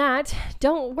other than that,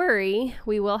 don't worry.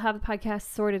 We will have the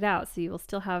podcast sorted out, so you will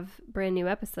still have brand new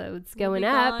episodes going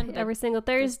up every single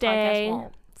Thursday.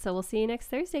 So we'll see you next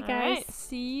Thursday, guys. All right.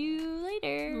 See you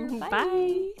later.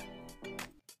 Bye.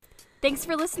 Thanks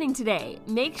for listening today.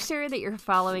 Make sure that you're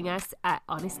following us at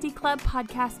Honesty Club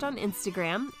Podcast on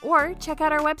Instagram, or check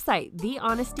out our website,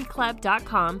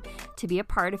 thehonestyclub.com, to be a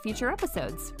part of future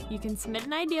episodes. You can submit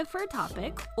an idea for a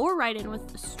topic or write in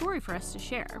with a story for us to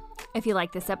share. If you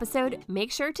like this episode,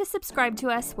 make sure to subscribe to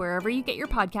us wherever you get your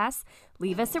podcasts,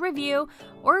 leave us a review,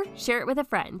 or share it with a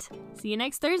friend. See you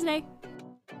next Thursday.